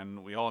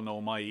 And we all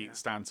know my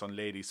stance on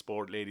ladies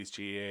sport, ladies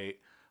GAA.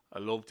 I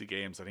love the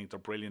games. I think they're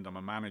brilliant. I'm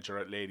a manager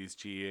at ladies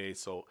GAA,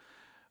 so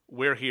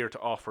we're here to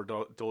offer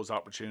those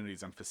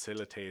opportunities and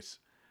facilitate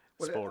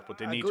sport, but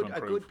they need to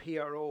improve. A good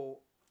PRO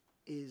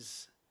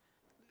is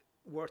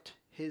worth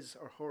his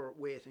or her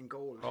weight in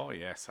gold. Oh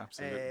yes,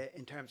 absolutely.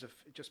 In terms of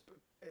just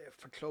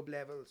for club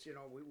levels, you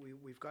know,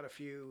 we've got a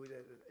few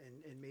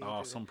in Meath.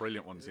 Oh, some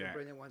brilliant ones, yeah.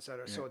 Brilliant ones that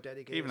are so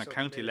dedicated. Even at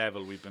county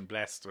level, we've been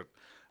blessed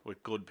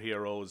with good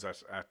PROs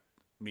at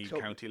Meath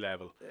County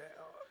level.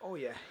 Oh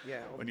yeah.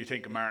 When you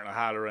think of Martin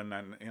O'Halloran,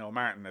 and you know,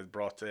 Martin has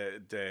brought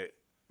the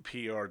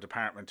PR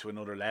department to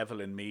another level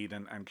in Meath,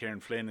 and Kieran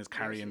Flynn is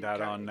carrying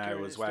that on now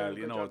Kieran as well.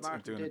 You know,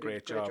 Martin doing a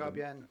great job.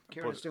 Yeah, and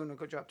Kieran's doing a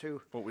good job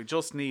too. But we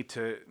just need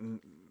to,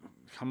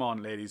 come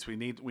on, ladies, we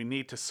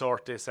need to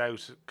sort this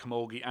out,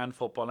 camogie and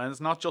football. And it's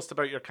not just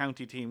about your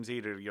county teams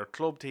either. Your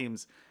club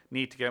teams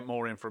need to get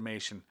more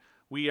information.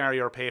 We are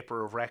your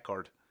paper of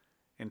record.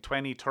 In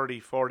 20, 30,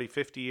 40,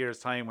 50 years'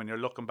 time, when you're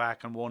looking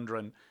back and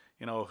wondering,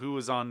 you know, who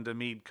was on the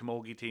Meath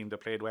Camogie team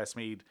that played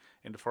Westmeath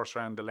in the first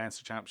round of the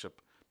Leinster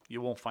Championship,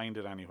 you won't find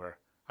it anywhere.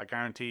 I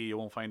guarantee you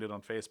won't find it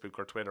on Facebook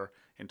or Twitter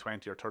in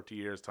 20 or 30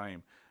 years'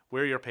 time.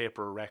 We're your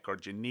paper of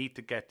record. You need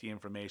to get the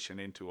information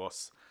into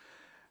us.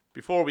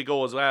 Before we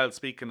go as well,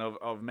 speaking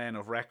of men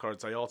of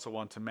records, I also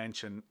want to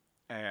mention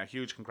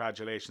huge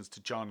congratulations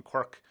to John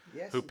Quirk,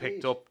 who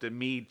picked up the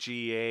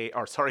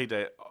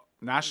the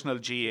National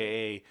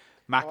GAA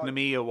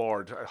McNamee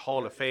Award, a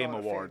Hall of Fame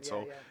award.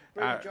 So,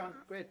 brilliant, John,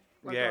 great.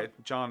 Well done.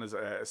 John is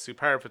a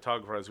superb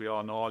photographer, as we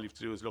all know. All you have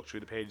to do is look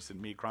through the pages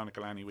in Meath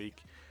Chronicle any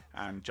week,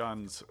 and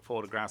John's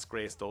photographs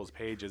grace those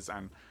pages.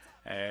 And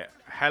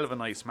hell of a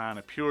nice man,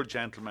 a pure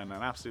gentleman,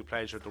 an absolute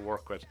pleasure to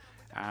work with.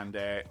 And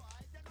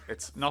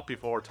it's not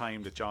before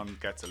time that John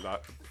gets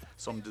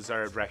some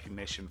deserved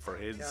recognition for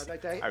his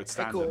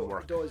outstanding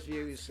work. Those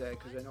views,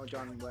 because I know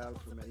John well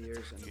for many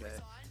years, and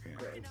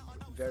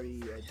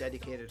very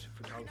dedicated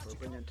photographer,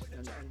 brilliant,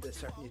 and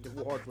certainly the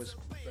award was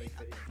very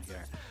fitting. Yeah.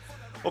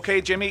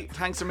 Okay, Jimmy,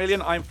 thanks a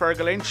million. I'm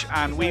Fergal Lynch,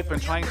 and we've been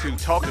trying to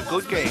talk a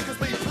good game.